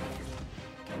god.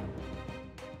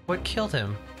 What killed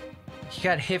him? He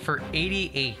got hit for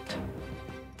 88.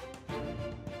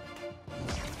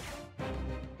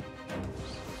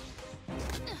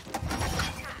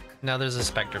 Now there's a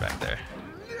specter back there.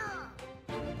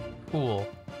 Cool.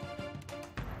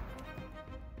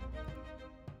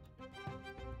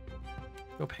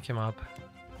 Go pick him up.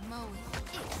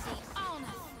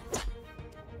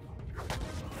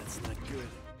 That's not good.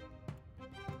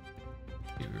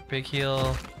 Do your big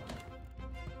heal.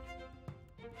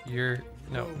 You're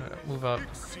no, move up.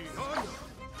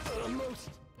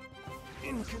 Almost.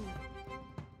 Do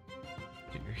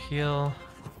your heal.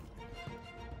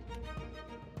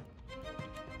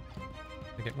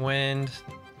 We get wind.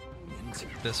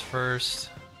 This first.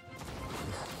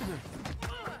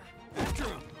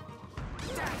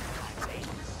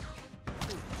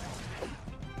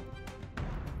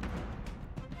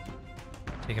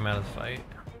 Take him out of the fight.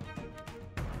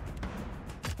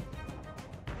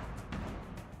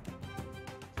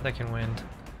 Second wind.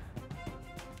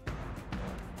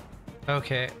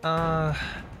 Okay,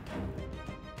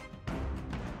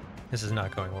 this is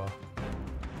not going well.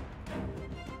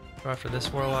 Go after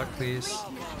this warlock, please.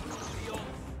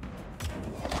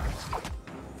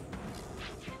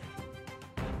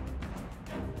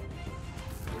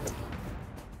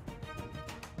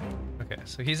 Okay,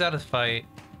 so he's out of the fight.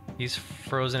 He's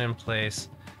frozen in place.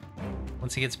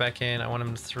 Once he gets back in, I want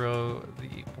him to throw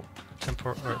the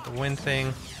the wind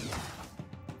thing.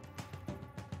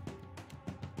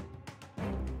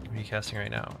 What are you casting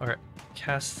right now? Okay,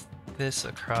 cast this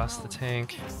across the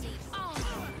tank.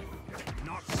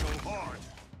 Not so hard.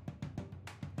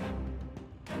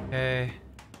 Okay.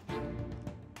 I'm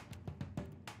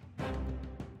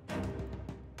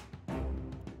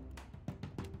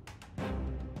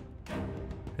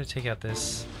gonna take out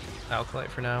this alkalite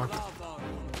for now.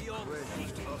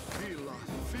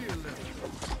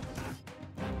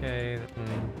 Okay,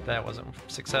 that wasn't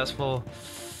successful.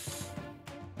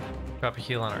 Drop a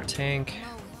heal on our tank.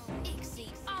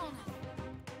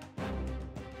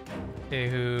 Okay,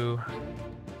 who?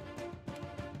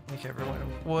 Make everyone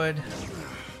wood.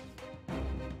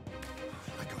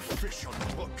 Like a fish on the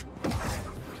hook.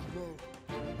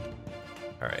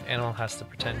 Alright, animal has to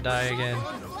pretend to die again.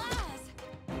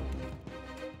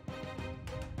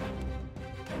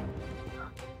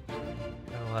 Go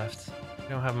left. We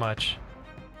don't have much.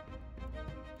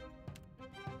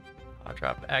 I'll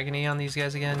drop agony on these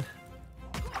guys again.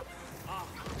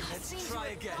 Let's try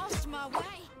again.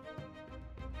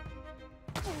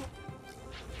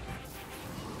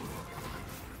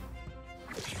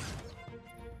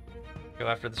 Go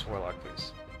after this warlock,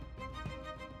 please.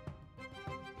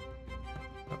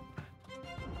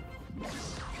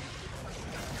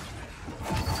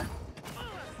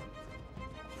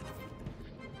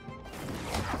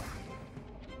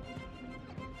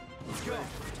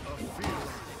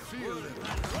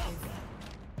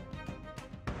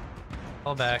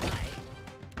 Fall back.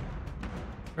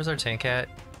 Where's our tank at?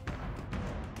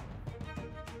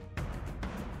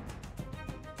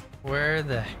 Where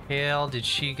the hell did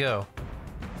she go?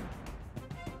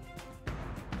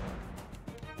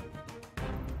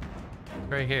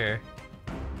 Right here.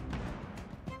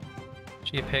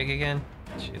 She a pig again?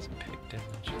 She is a pig, isn't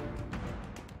she?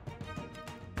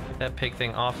 Get that pig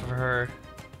thing off of her.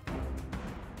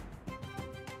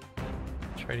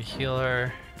 Try to heal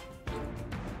her.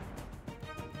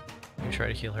 You try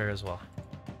to heal her as well.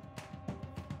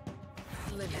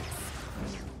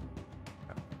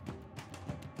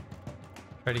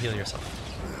 Try to heal yourself.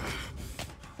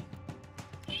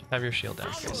 Have your shield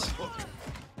down, please.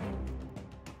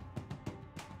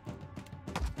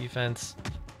 Defense.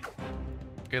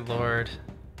 Good lord.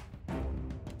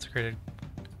 Consecrated.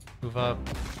 Move up.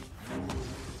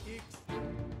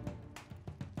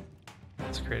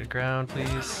 Consecrated ground,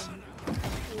 please.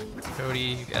 Cody,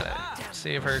 you gotta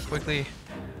save her quickly.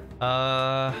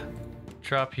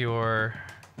 Drop your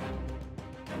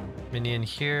minion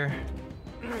here.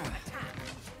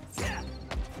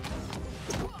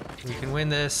 We can win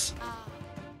this.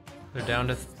 They're down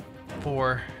to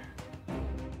 4.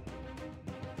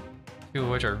 2 of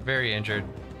which are very injured.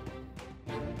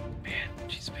 Man,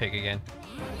 she's a pig again.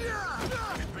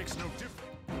 It makes no difference.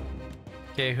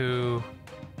 Okay, who?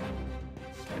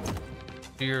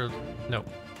 Do your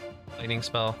lightning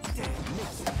spell.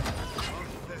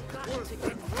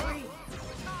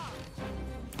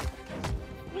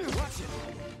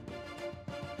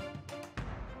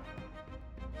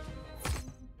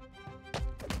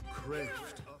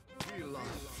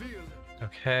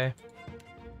 Okay.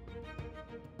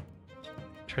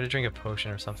 Try to drink a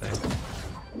potion or something.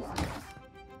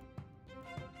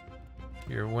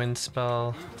 Your wind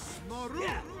spell.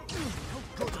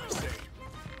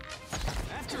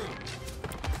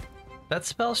 That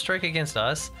spell strike against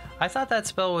us? I thought that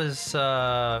spell was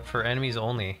for enemies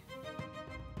only.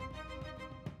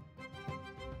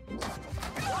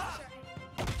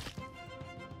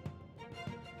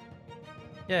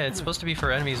 Yeah, it's supposed to be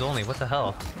for enemies only. What the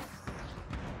hell?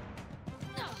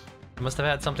 It must have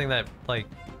had something that, like,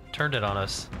 turned it on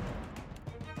us.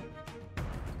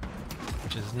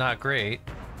 Which is not great.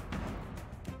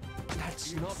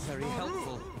 That's not very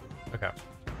helpful. Okay.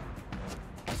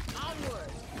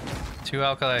 Onward. 2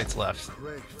 alkalites left.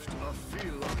 Craved a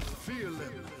feel of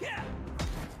feeling. Yeah.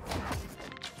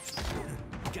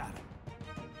 Got it.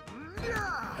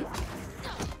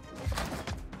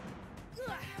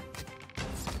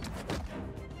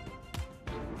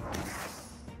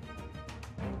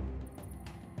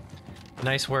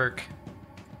 Nice work.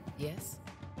 Yes,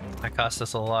 That cost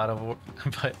us a lot of work,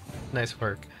 but nice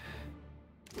work.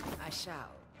 I shall.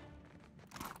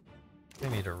 I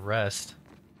need a rest.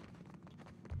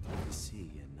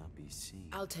 See and not be seen.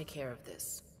 I'll take care of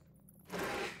this.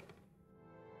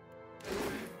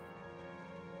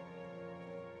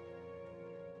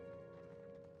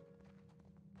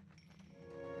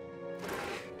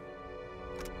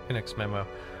 Next memo.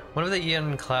 One of the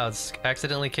Aeon clouds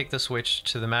accidentally kicked the switch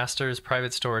to the master's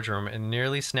private storage room and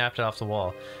nearly snapped it off the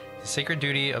wall. The sacred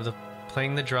duty of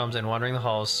playing the drums and wandering the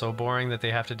halls so boring that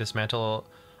they have to dismantle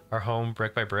our home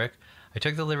brick by brick. I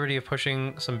took the liberty of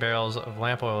pushing some barrels of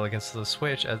lamp oil against the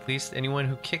switch. At least anyone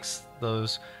who kicks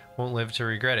those won't live to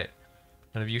regret it.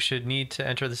 None of you should need to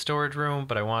enter the storage room,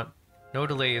 but I want no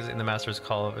delays in the master's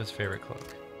call of his favorite cloak.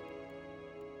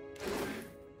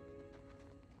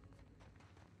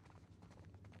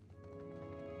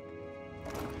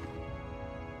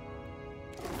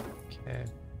 Okay.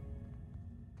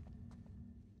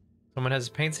 Someone has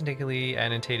painstakingly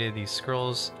annotated these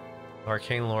scrolls of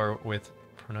arcane lore with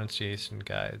pronunciation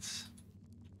guides.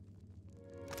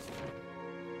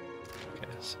 Okay,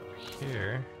 so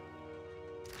here,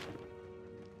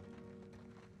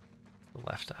 the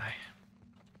left eye.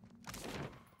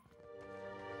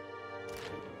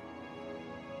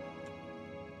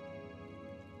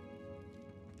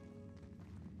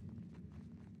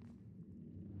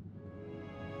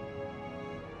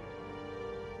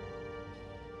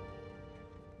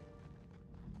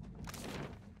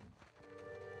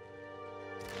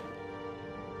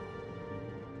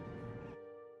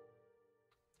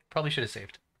 Probably should have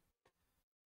saved.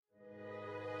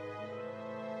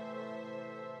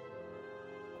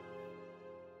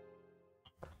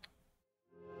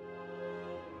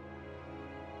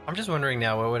 I'm just wondering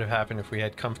now what would have happened if we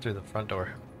had come through the front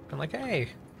door. I'm like,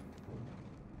 hey.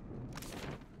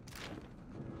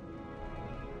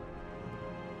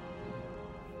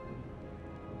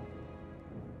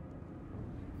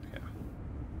 Okay.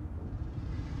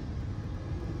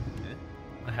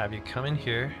 I'll have you come in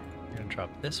here. You're gonna drop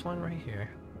this one right here.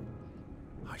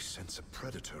 I sense a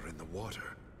predator in the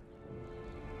water.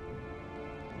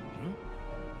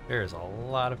 There's a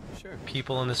lot of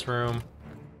people in this room.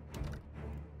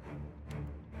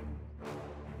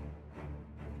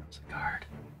 There's a guard.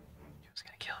 He was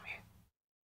gonna kill me.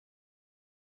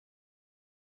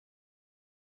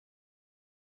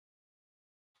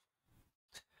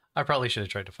 I probably should have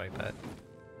tried to fight that.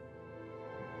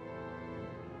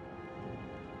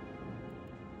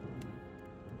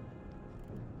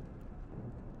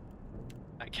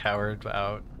 I cowered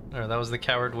out. Or that was the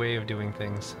coward way of doing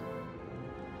things.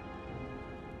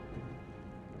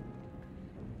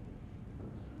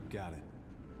 Got it.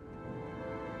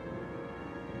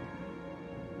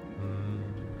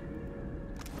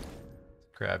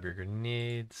 Grab your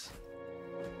grenades.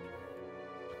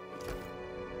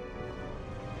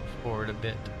 Forward a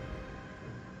bit.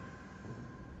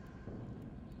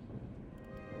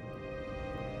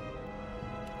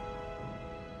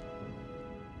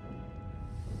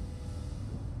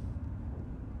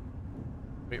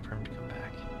 Wait for him to come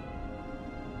back.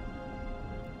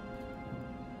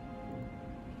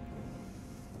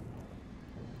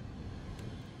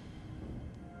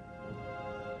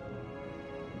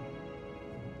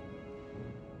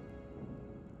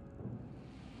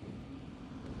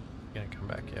 Gonna come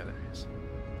back, yeah, there he is.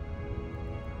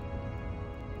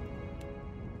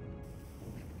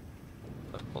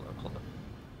 Hold up, hold up.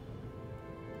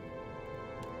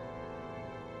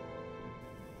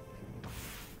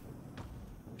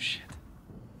 Shit.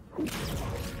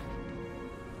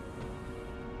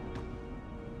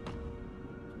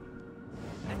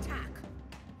 Attack.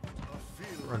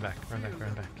 Run back, run back,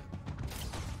 run back.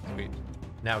 Sweet.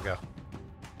 Now go.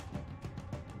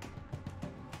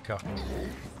 Go.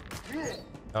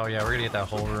 Oh yeah, we're gonna get that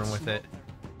whole room with it.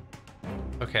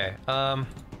 Okay,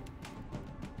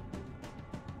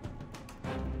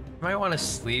 might want to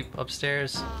sleep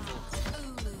upstairs.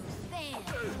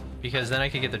 Because then I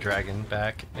could get the dragon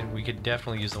back, and we could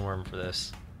definitely use the worm for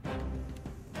this.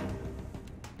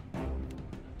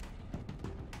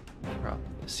 Drop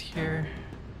this here.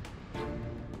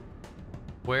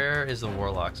 Where is the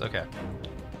warlocks? Okay.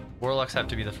 Warlocks have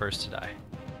to be the first to die.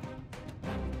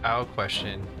 Out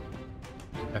question.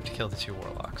 I have to kill the 2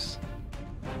 warlocks.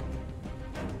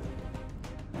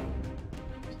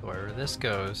 So wherever this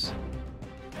goes,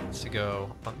 it's to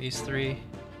go on these three.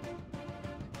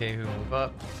 Okay, who move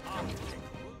up.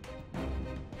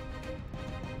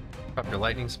 Drop your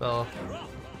lightning spell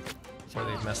before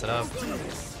they mess it up.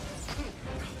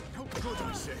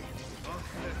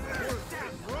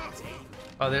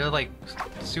 Oh, they're like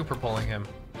super pulling him.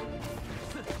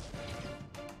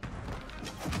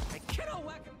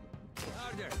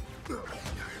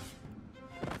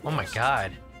 Oh my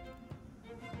god.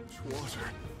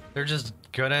 They're just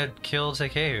gonna kill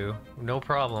Takehu. No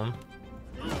problem.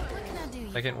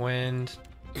 Second wind.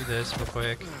 Do this real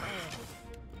quick.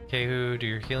 Takehu, do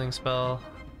your healing spell.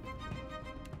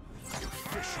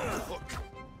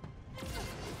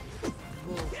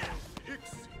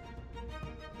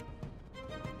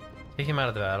 Take him out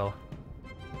of the battle.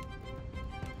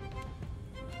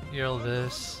 Heal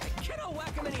this.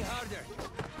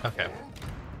 Okay.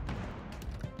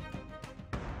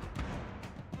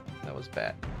 That was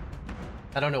bad.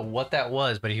 I don't know what that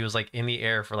was, but he was like in the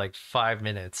air for like 5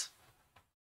 minutes.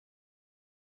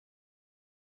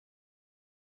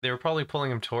 They were probably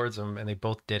pulling him towards him, and they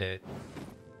both did it.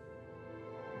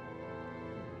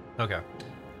 Okay.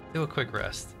 Do a quick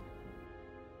rest.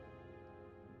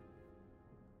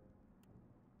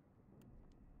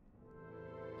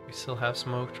 We still have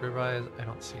smoke to revise? I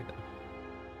don't see them.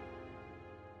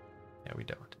 Yeah, we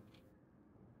don't.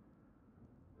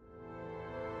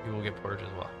 You will get porridge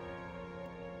as well.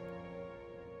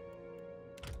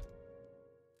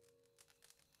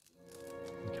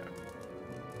 Okay.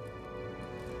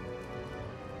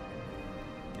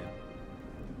 Yeah.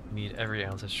 Need every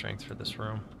ounce of strength for this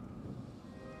room.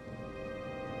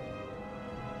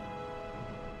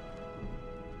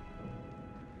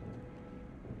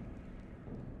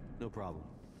 No problem.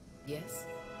 Yes?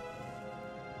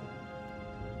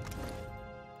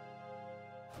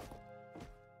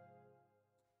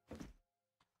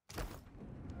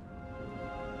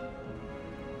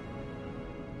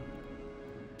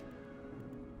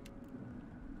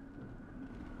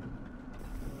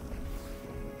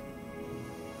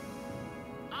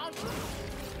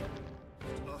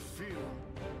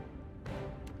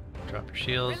 Drop your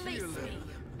shield.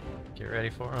 Get ready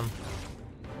for him.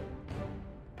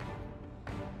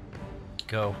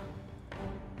 Go.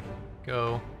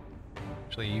 Go.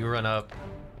 Actually, you run up.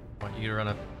 I want you to run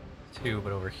up too,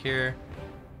 but over here.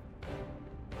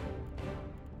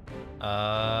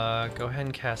 Go ahead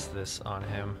and cast this on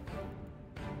him.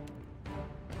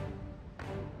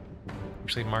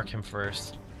 Actually, mark him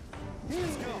first.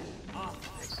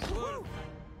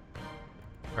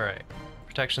 Alright.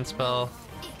 Protection spell.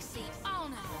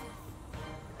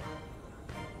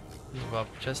 Move up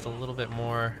just a little bit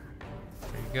more.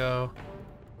 There you go.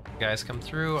 Guys come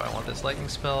through. I want this lightning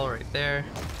spell right there.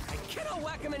 I cannot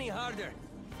whack him any harder.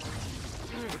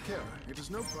 It is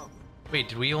no problem. Wait,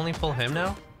 did we only pull him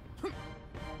now?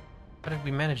 How did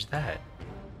we manage that?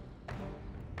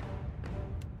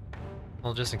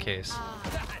 Well, just in case.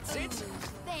 That's it.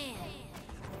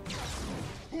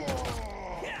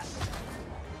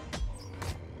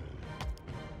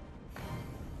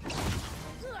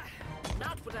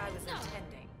 Not what I was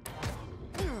intending.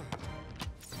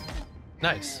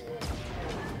 Nice.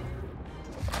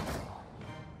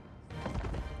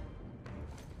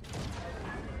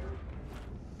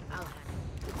 I'll handle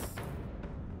this.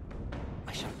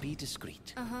 I shall be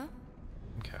discreet.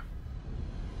 Okay.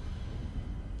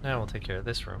 Now we'll take care of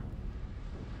this room.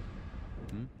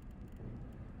 Hmm?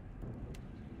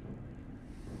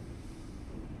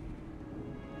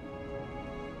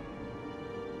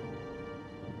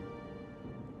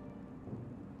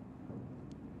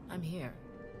 I'm here.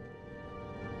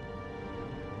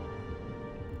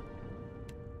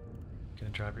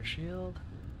 Gonna drop your shield.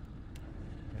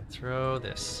 Gonna throw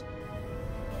this.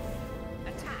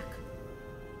 Attack.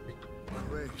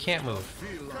 Can't move.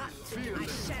 Got to. I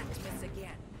shan't miss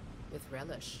again. With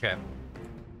relish. Okay.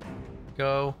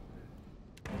 Go.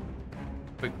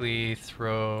 Quickly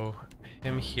throw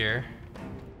him here.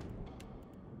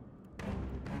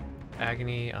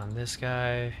 Agony on this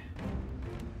guy.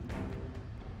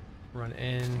 Run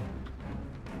in.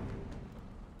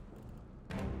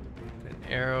 An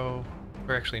arrow.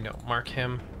 Or actually, no. Mark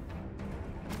him.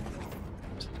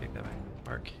 Just take that back.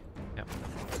 Mark. Yep.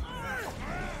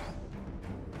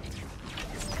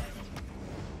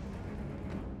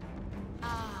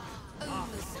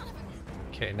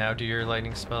 Okay, now do your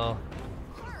lightning spell.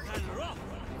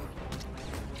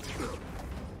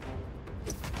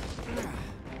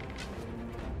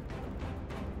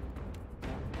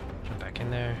 Jump back in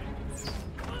there.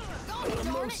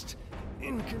 Most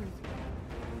inconvenient.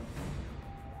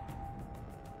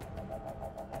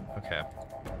 Okay.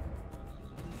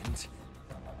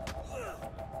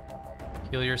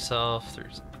 Heal yourself.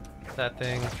 There's that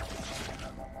thing.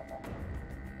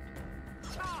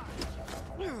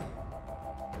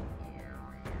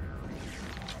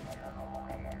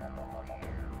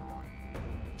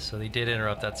 So they did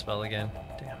interrupt that spell again.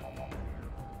 Damn.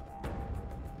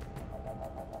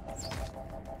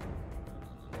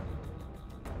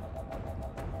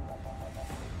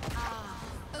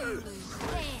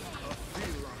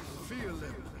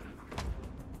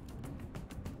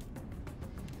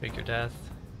 Fake your death.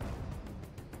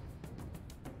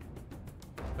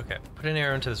 Okay, put an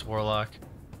arrow into this warlock.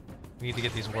 We need to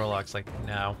get these warlocks like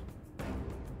now.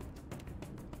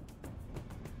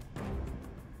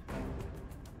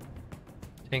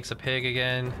 Tank's a pig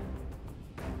again.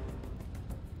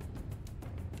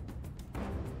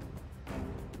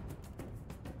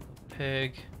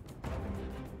 Pig.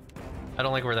 I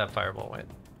don't like where that fireball went.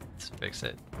 Let's fix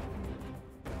it.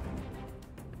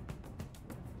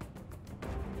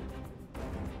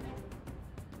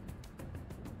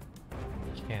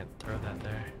 Can't throw that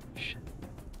there. Shit.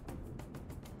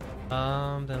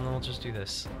 Then we'll just do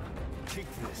this. Take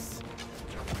this.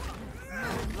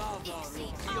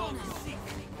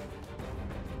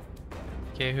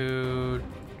 Okay, who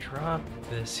drop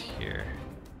this here?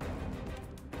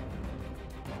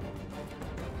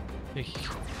 Big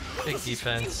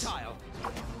defense.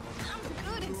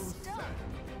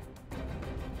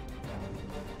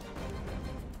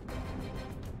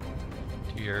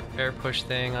 Do your bear push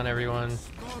thing on everyone.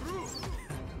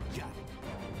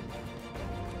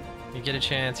 You get a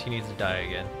chance, he needs to die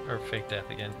again, or fake death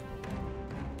again.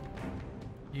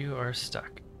 You are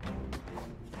stuck.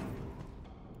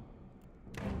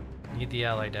 Need the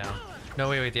ally down. No,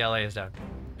 wait, the ally is down.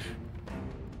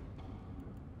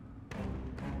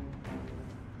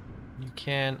 You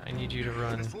can, I need you to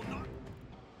run.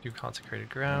 Do consecrated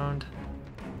ground.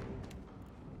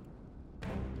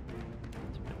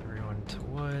 Spin everyone to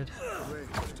wood.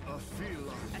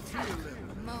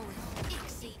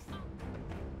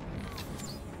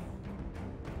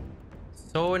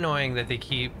 So annoying that they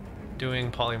keep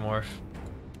doing polymorph.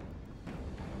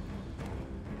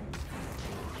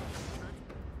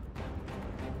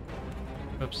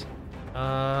 Oops.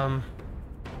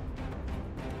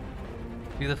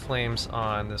 Do the flames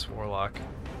on this warlock.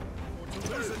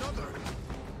 There's another.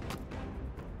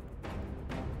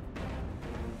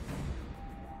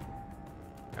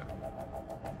 Go.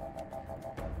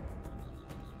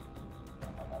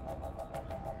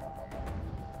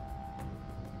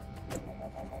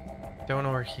 Don't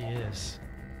know where he is.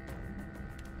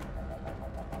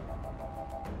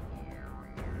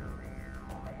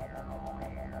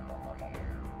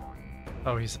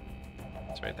 Oh, he's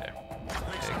right there.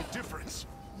 Makes no difference.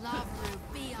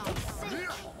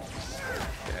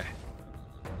 Okay.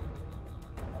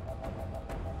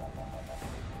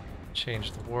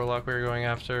 Change the warlock we were going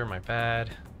after. My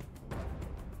bad.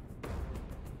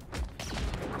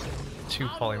 2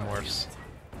 polymorphs.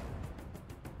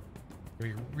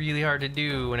 It'd be really hard to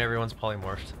do when everyone's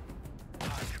polymorphed.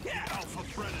 Alpha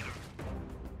Predator.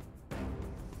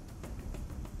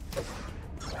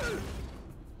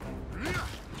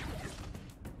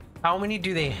 How many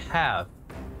do they have?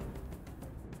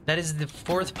 That is the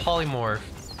 4th polymorph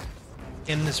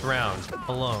in this round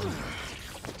alone.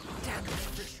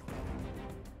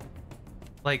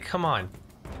 Like, come on.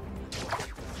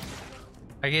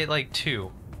 I get like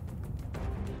 2.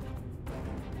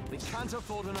 We can't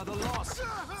afford another loss.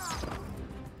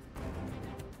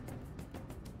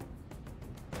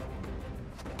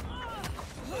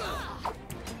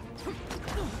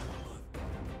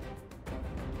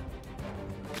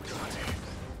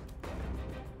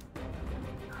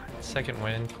 Second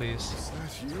win, please. Is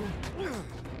that you?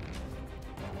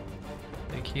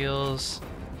 Big heals.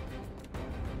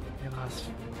 Okay, last.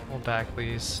 Hold back,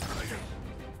 please.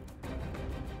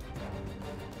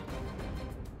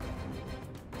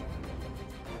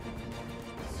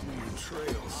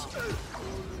 Trails.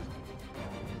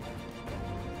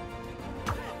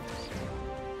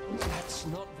 That's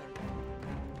not very...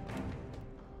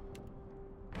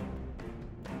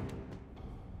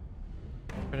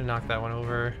 Try to knock that one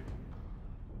over.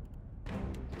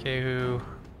 Kehu.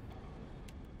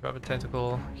 Drop a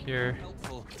tentacle here.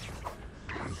 helpful.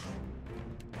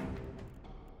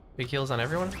 Big heals on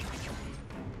everyone.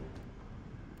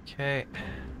 Okay.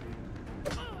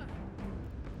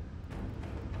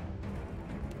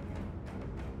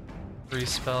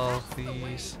 Respell,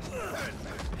 please.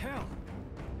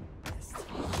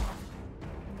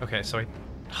 Okay, so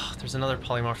there's another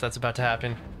polymorph that's about to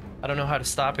happen. I don't know how to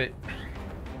stop it.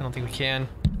 I don't think we can.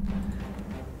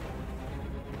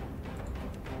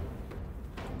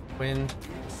 Wind.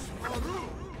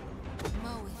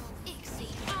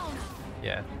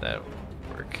 Yeah, that'll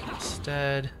work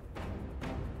instead.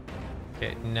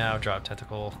 Okay, now drop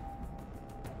tentacle.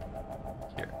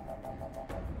 Here.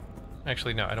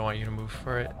 Actually, no, I don't want you to move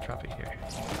for it. Drop it here.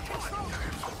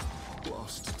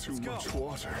 Lost too much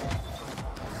water.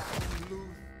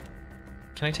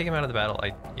 Can I take him out of the battle?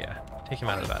 Yeah, take him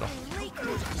out of the battle.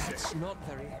 It's not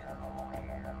very.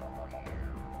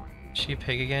 Is she a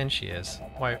pig again? She is.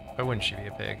 Why wouldn't she be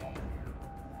a pig?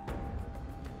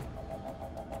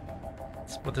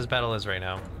 That's what this battle is right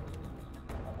now.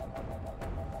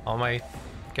 All my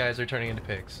guys are turning into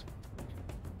pigs.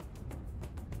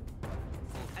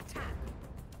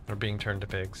 Or being turned to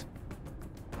pigs.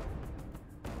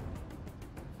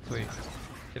 Sweet.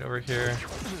 Get over here.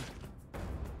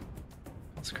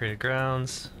 Let's create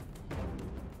grounds.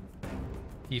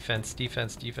 Defense,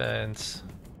 defense, defense.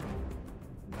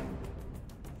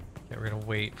 Okay, we're gonna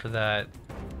wait for that.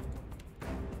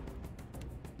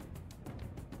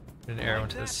 Put an arrow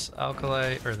into this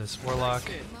alkali, or this warlock.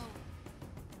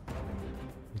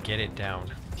 Get it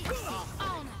down.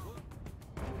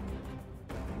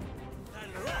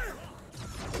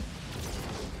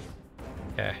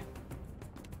 Okay.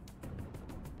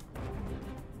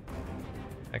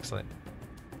 Excellent.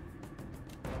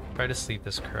 Try to sleep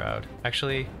this crowd.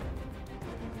 Actually,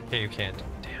 okay, you can't.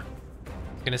 Damn. I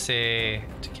was gonna say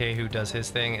to Kehu does his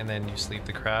thing and then you sleep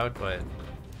the crowd, but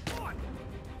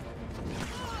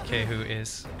Kehu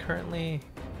is currently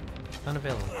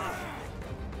unavailable.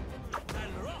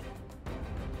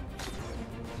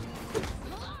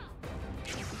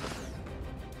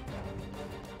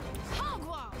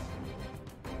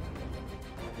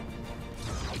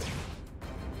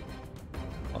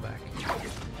 Fall back.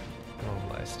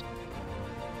 Mobilized.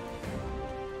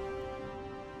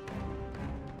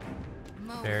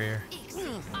 Barrier.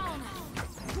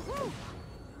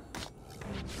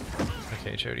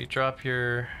 Okay, Jody, drop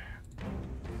your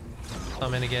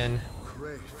thumb in again.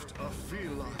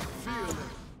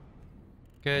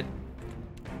 Good.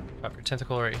 Drop your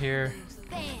tentacle right here.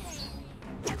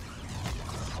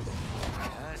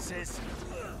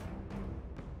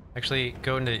 Actually,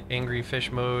 go into angry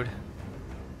fish mode.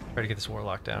 Try to get this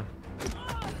warlock down.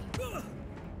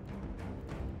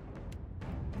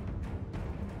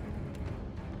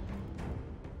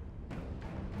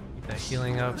 Keep that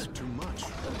healing up. Too much.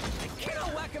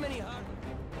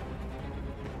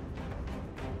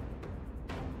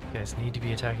 You guys need to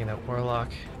be attacking that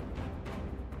warlock.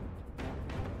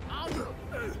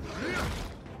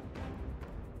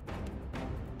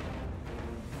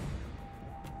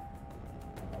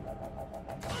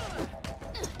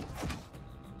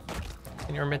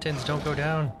 And your mittens don't go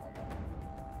down.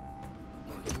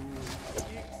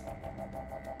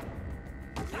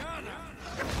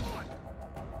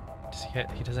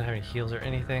 He doesn't have any heals or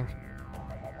anything.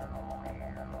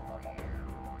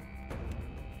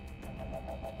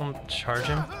 Charge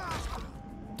him.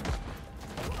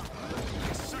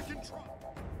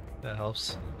 That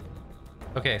helps.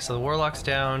 Okay, so the warlock's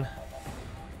down.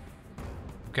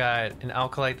 We've got an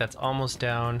alkalite that's almost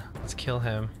down. Let's kill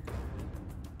him.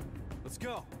 Let's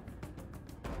go.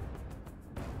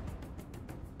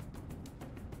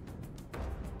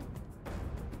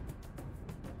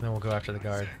 Then we'll go after the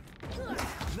guard.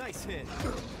 Nice hit.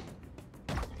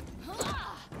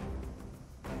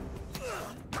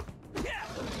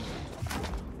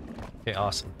 Okay,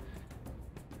 awesome.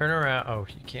 Turn around. Oh,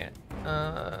 you can't.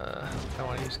 I don't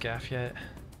want to use gaff yet.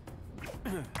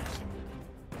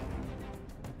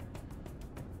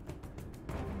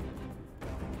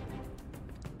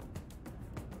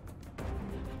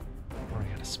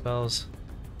 Already out of spells.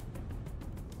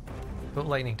 Go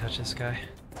lightning touch this guy.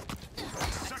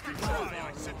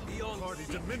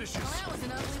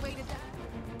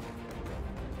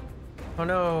 Oh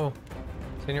no!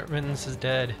 Senior Mittens is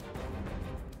dead.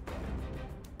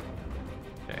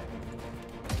 Okay.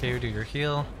 Okay, do your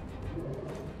heal.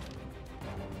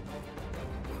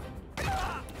 Hit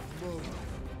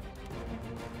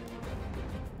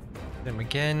him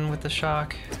again with the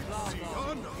shock.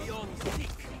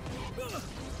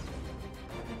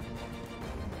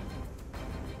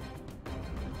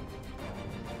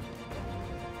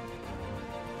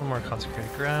 One more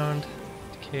consecrated ground.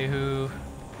 Kehu.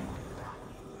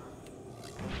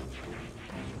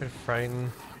 Bit of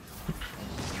frighten.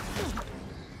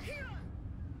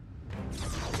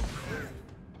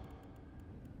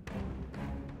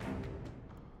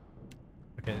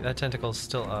 Okay, that tentacle's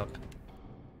still up.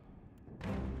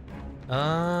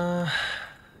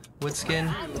 Woodskin.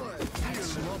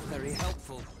 That's not very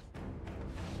helpful.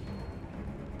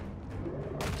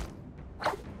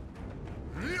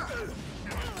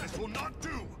 This will not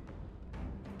do.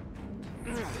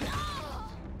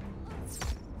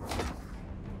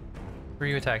 Who are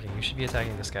you attacking? You should be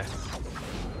attacking this guy.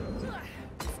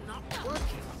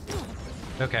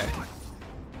 Okay.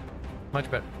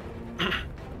 Much better.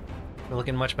 We're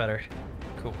looking much better.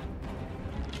 Cool.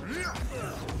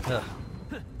 Ugh.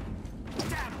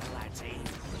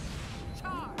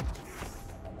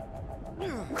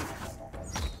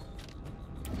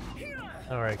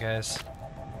 Alright, guys.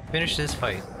 Finish this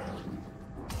fight.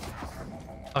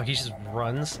 Oh, he just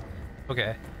runs?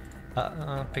 Okay.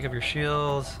 Pick up your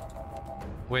shield.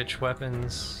 Witch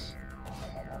weapons.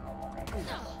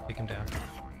 Take him down.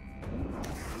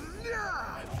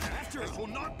 This will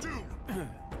not do.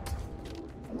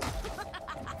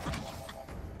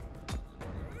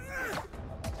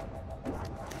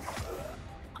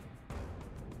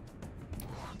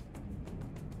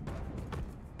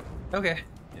 Okay.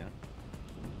 Yeah.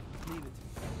 Leave it.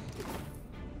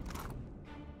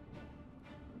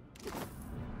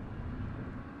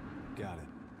 Got it.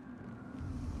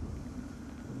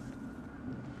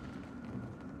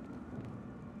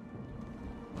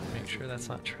 Make sure that's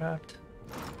not trapped.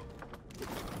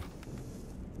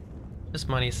 Just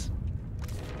monies.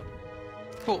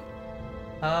 Cool.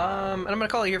 And I'm gonna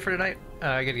call it here for tonight.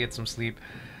 I gotta get some sleep.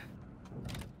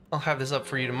 I'll have this up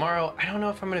for you tomorrow. I don't know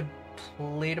if I'm gonna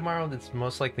play tomorrow. That's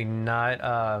most likely not.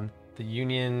 The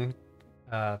Union,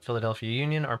 Philadelphia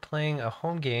Union are playing a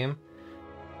home game,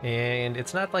 and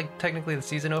it's not like technically the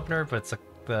season opener, but it's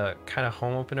the kind of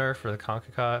home opener for the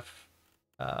CONCACAF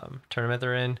tournament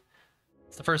they're in.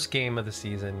 It's the first game of the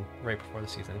season, right before the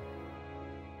season.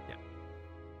 Yeah.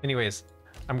 Anyways,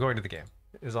 I'm going to the game,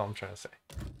 is all I'm trying to say.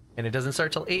 And it doesn't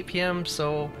start till 8 p.m.,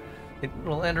 so it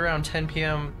will end around 10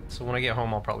 p.m. So when I get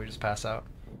home, I'll probably just pass out.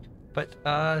 But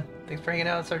thanks for hanging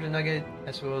out, Sergeant Nugget.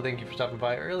 As well, thank you for stopping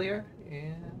by earlier.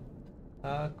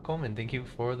 And Coleman, thank you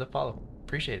for the follow.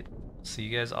 Appreciate it. See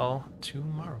you guys all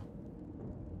tomorrow.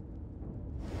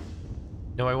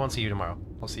 No, I won't see you tomorrow.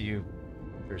 I'll see you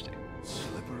Thursday.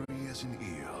 Slippery as an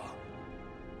eel.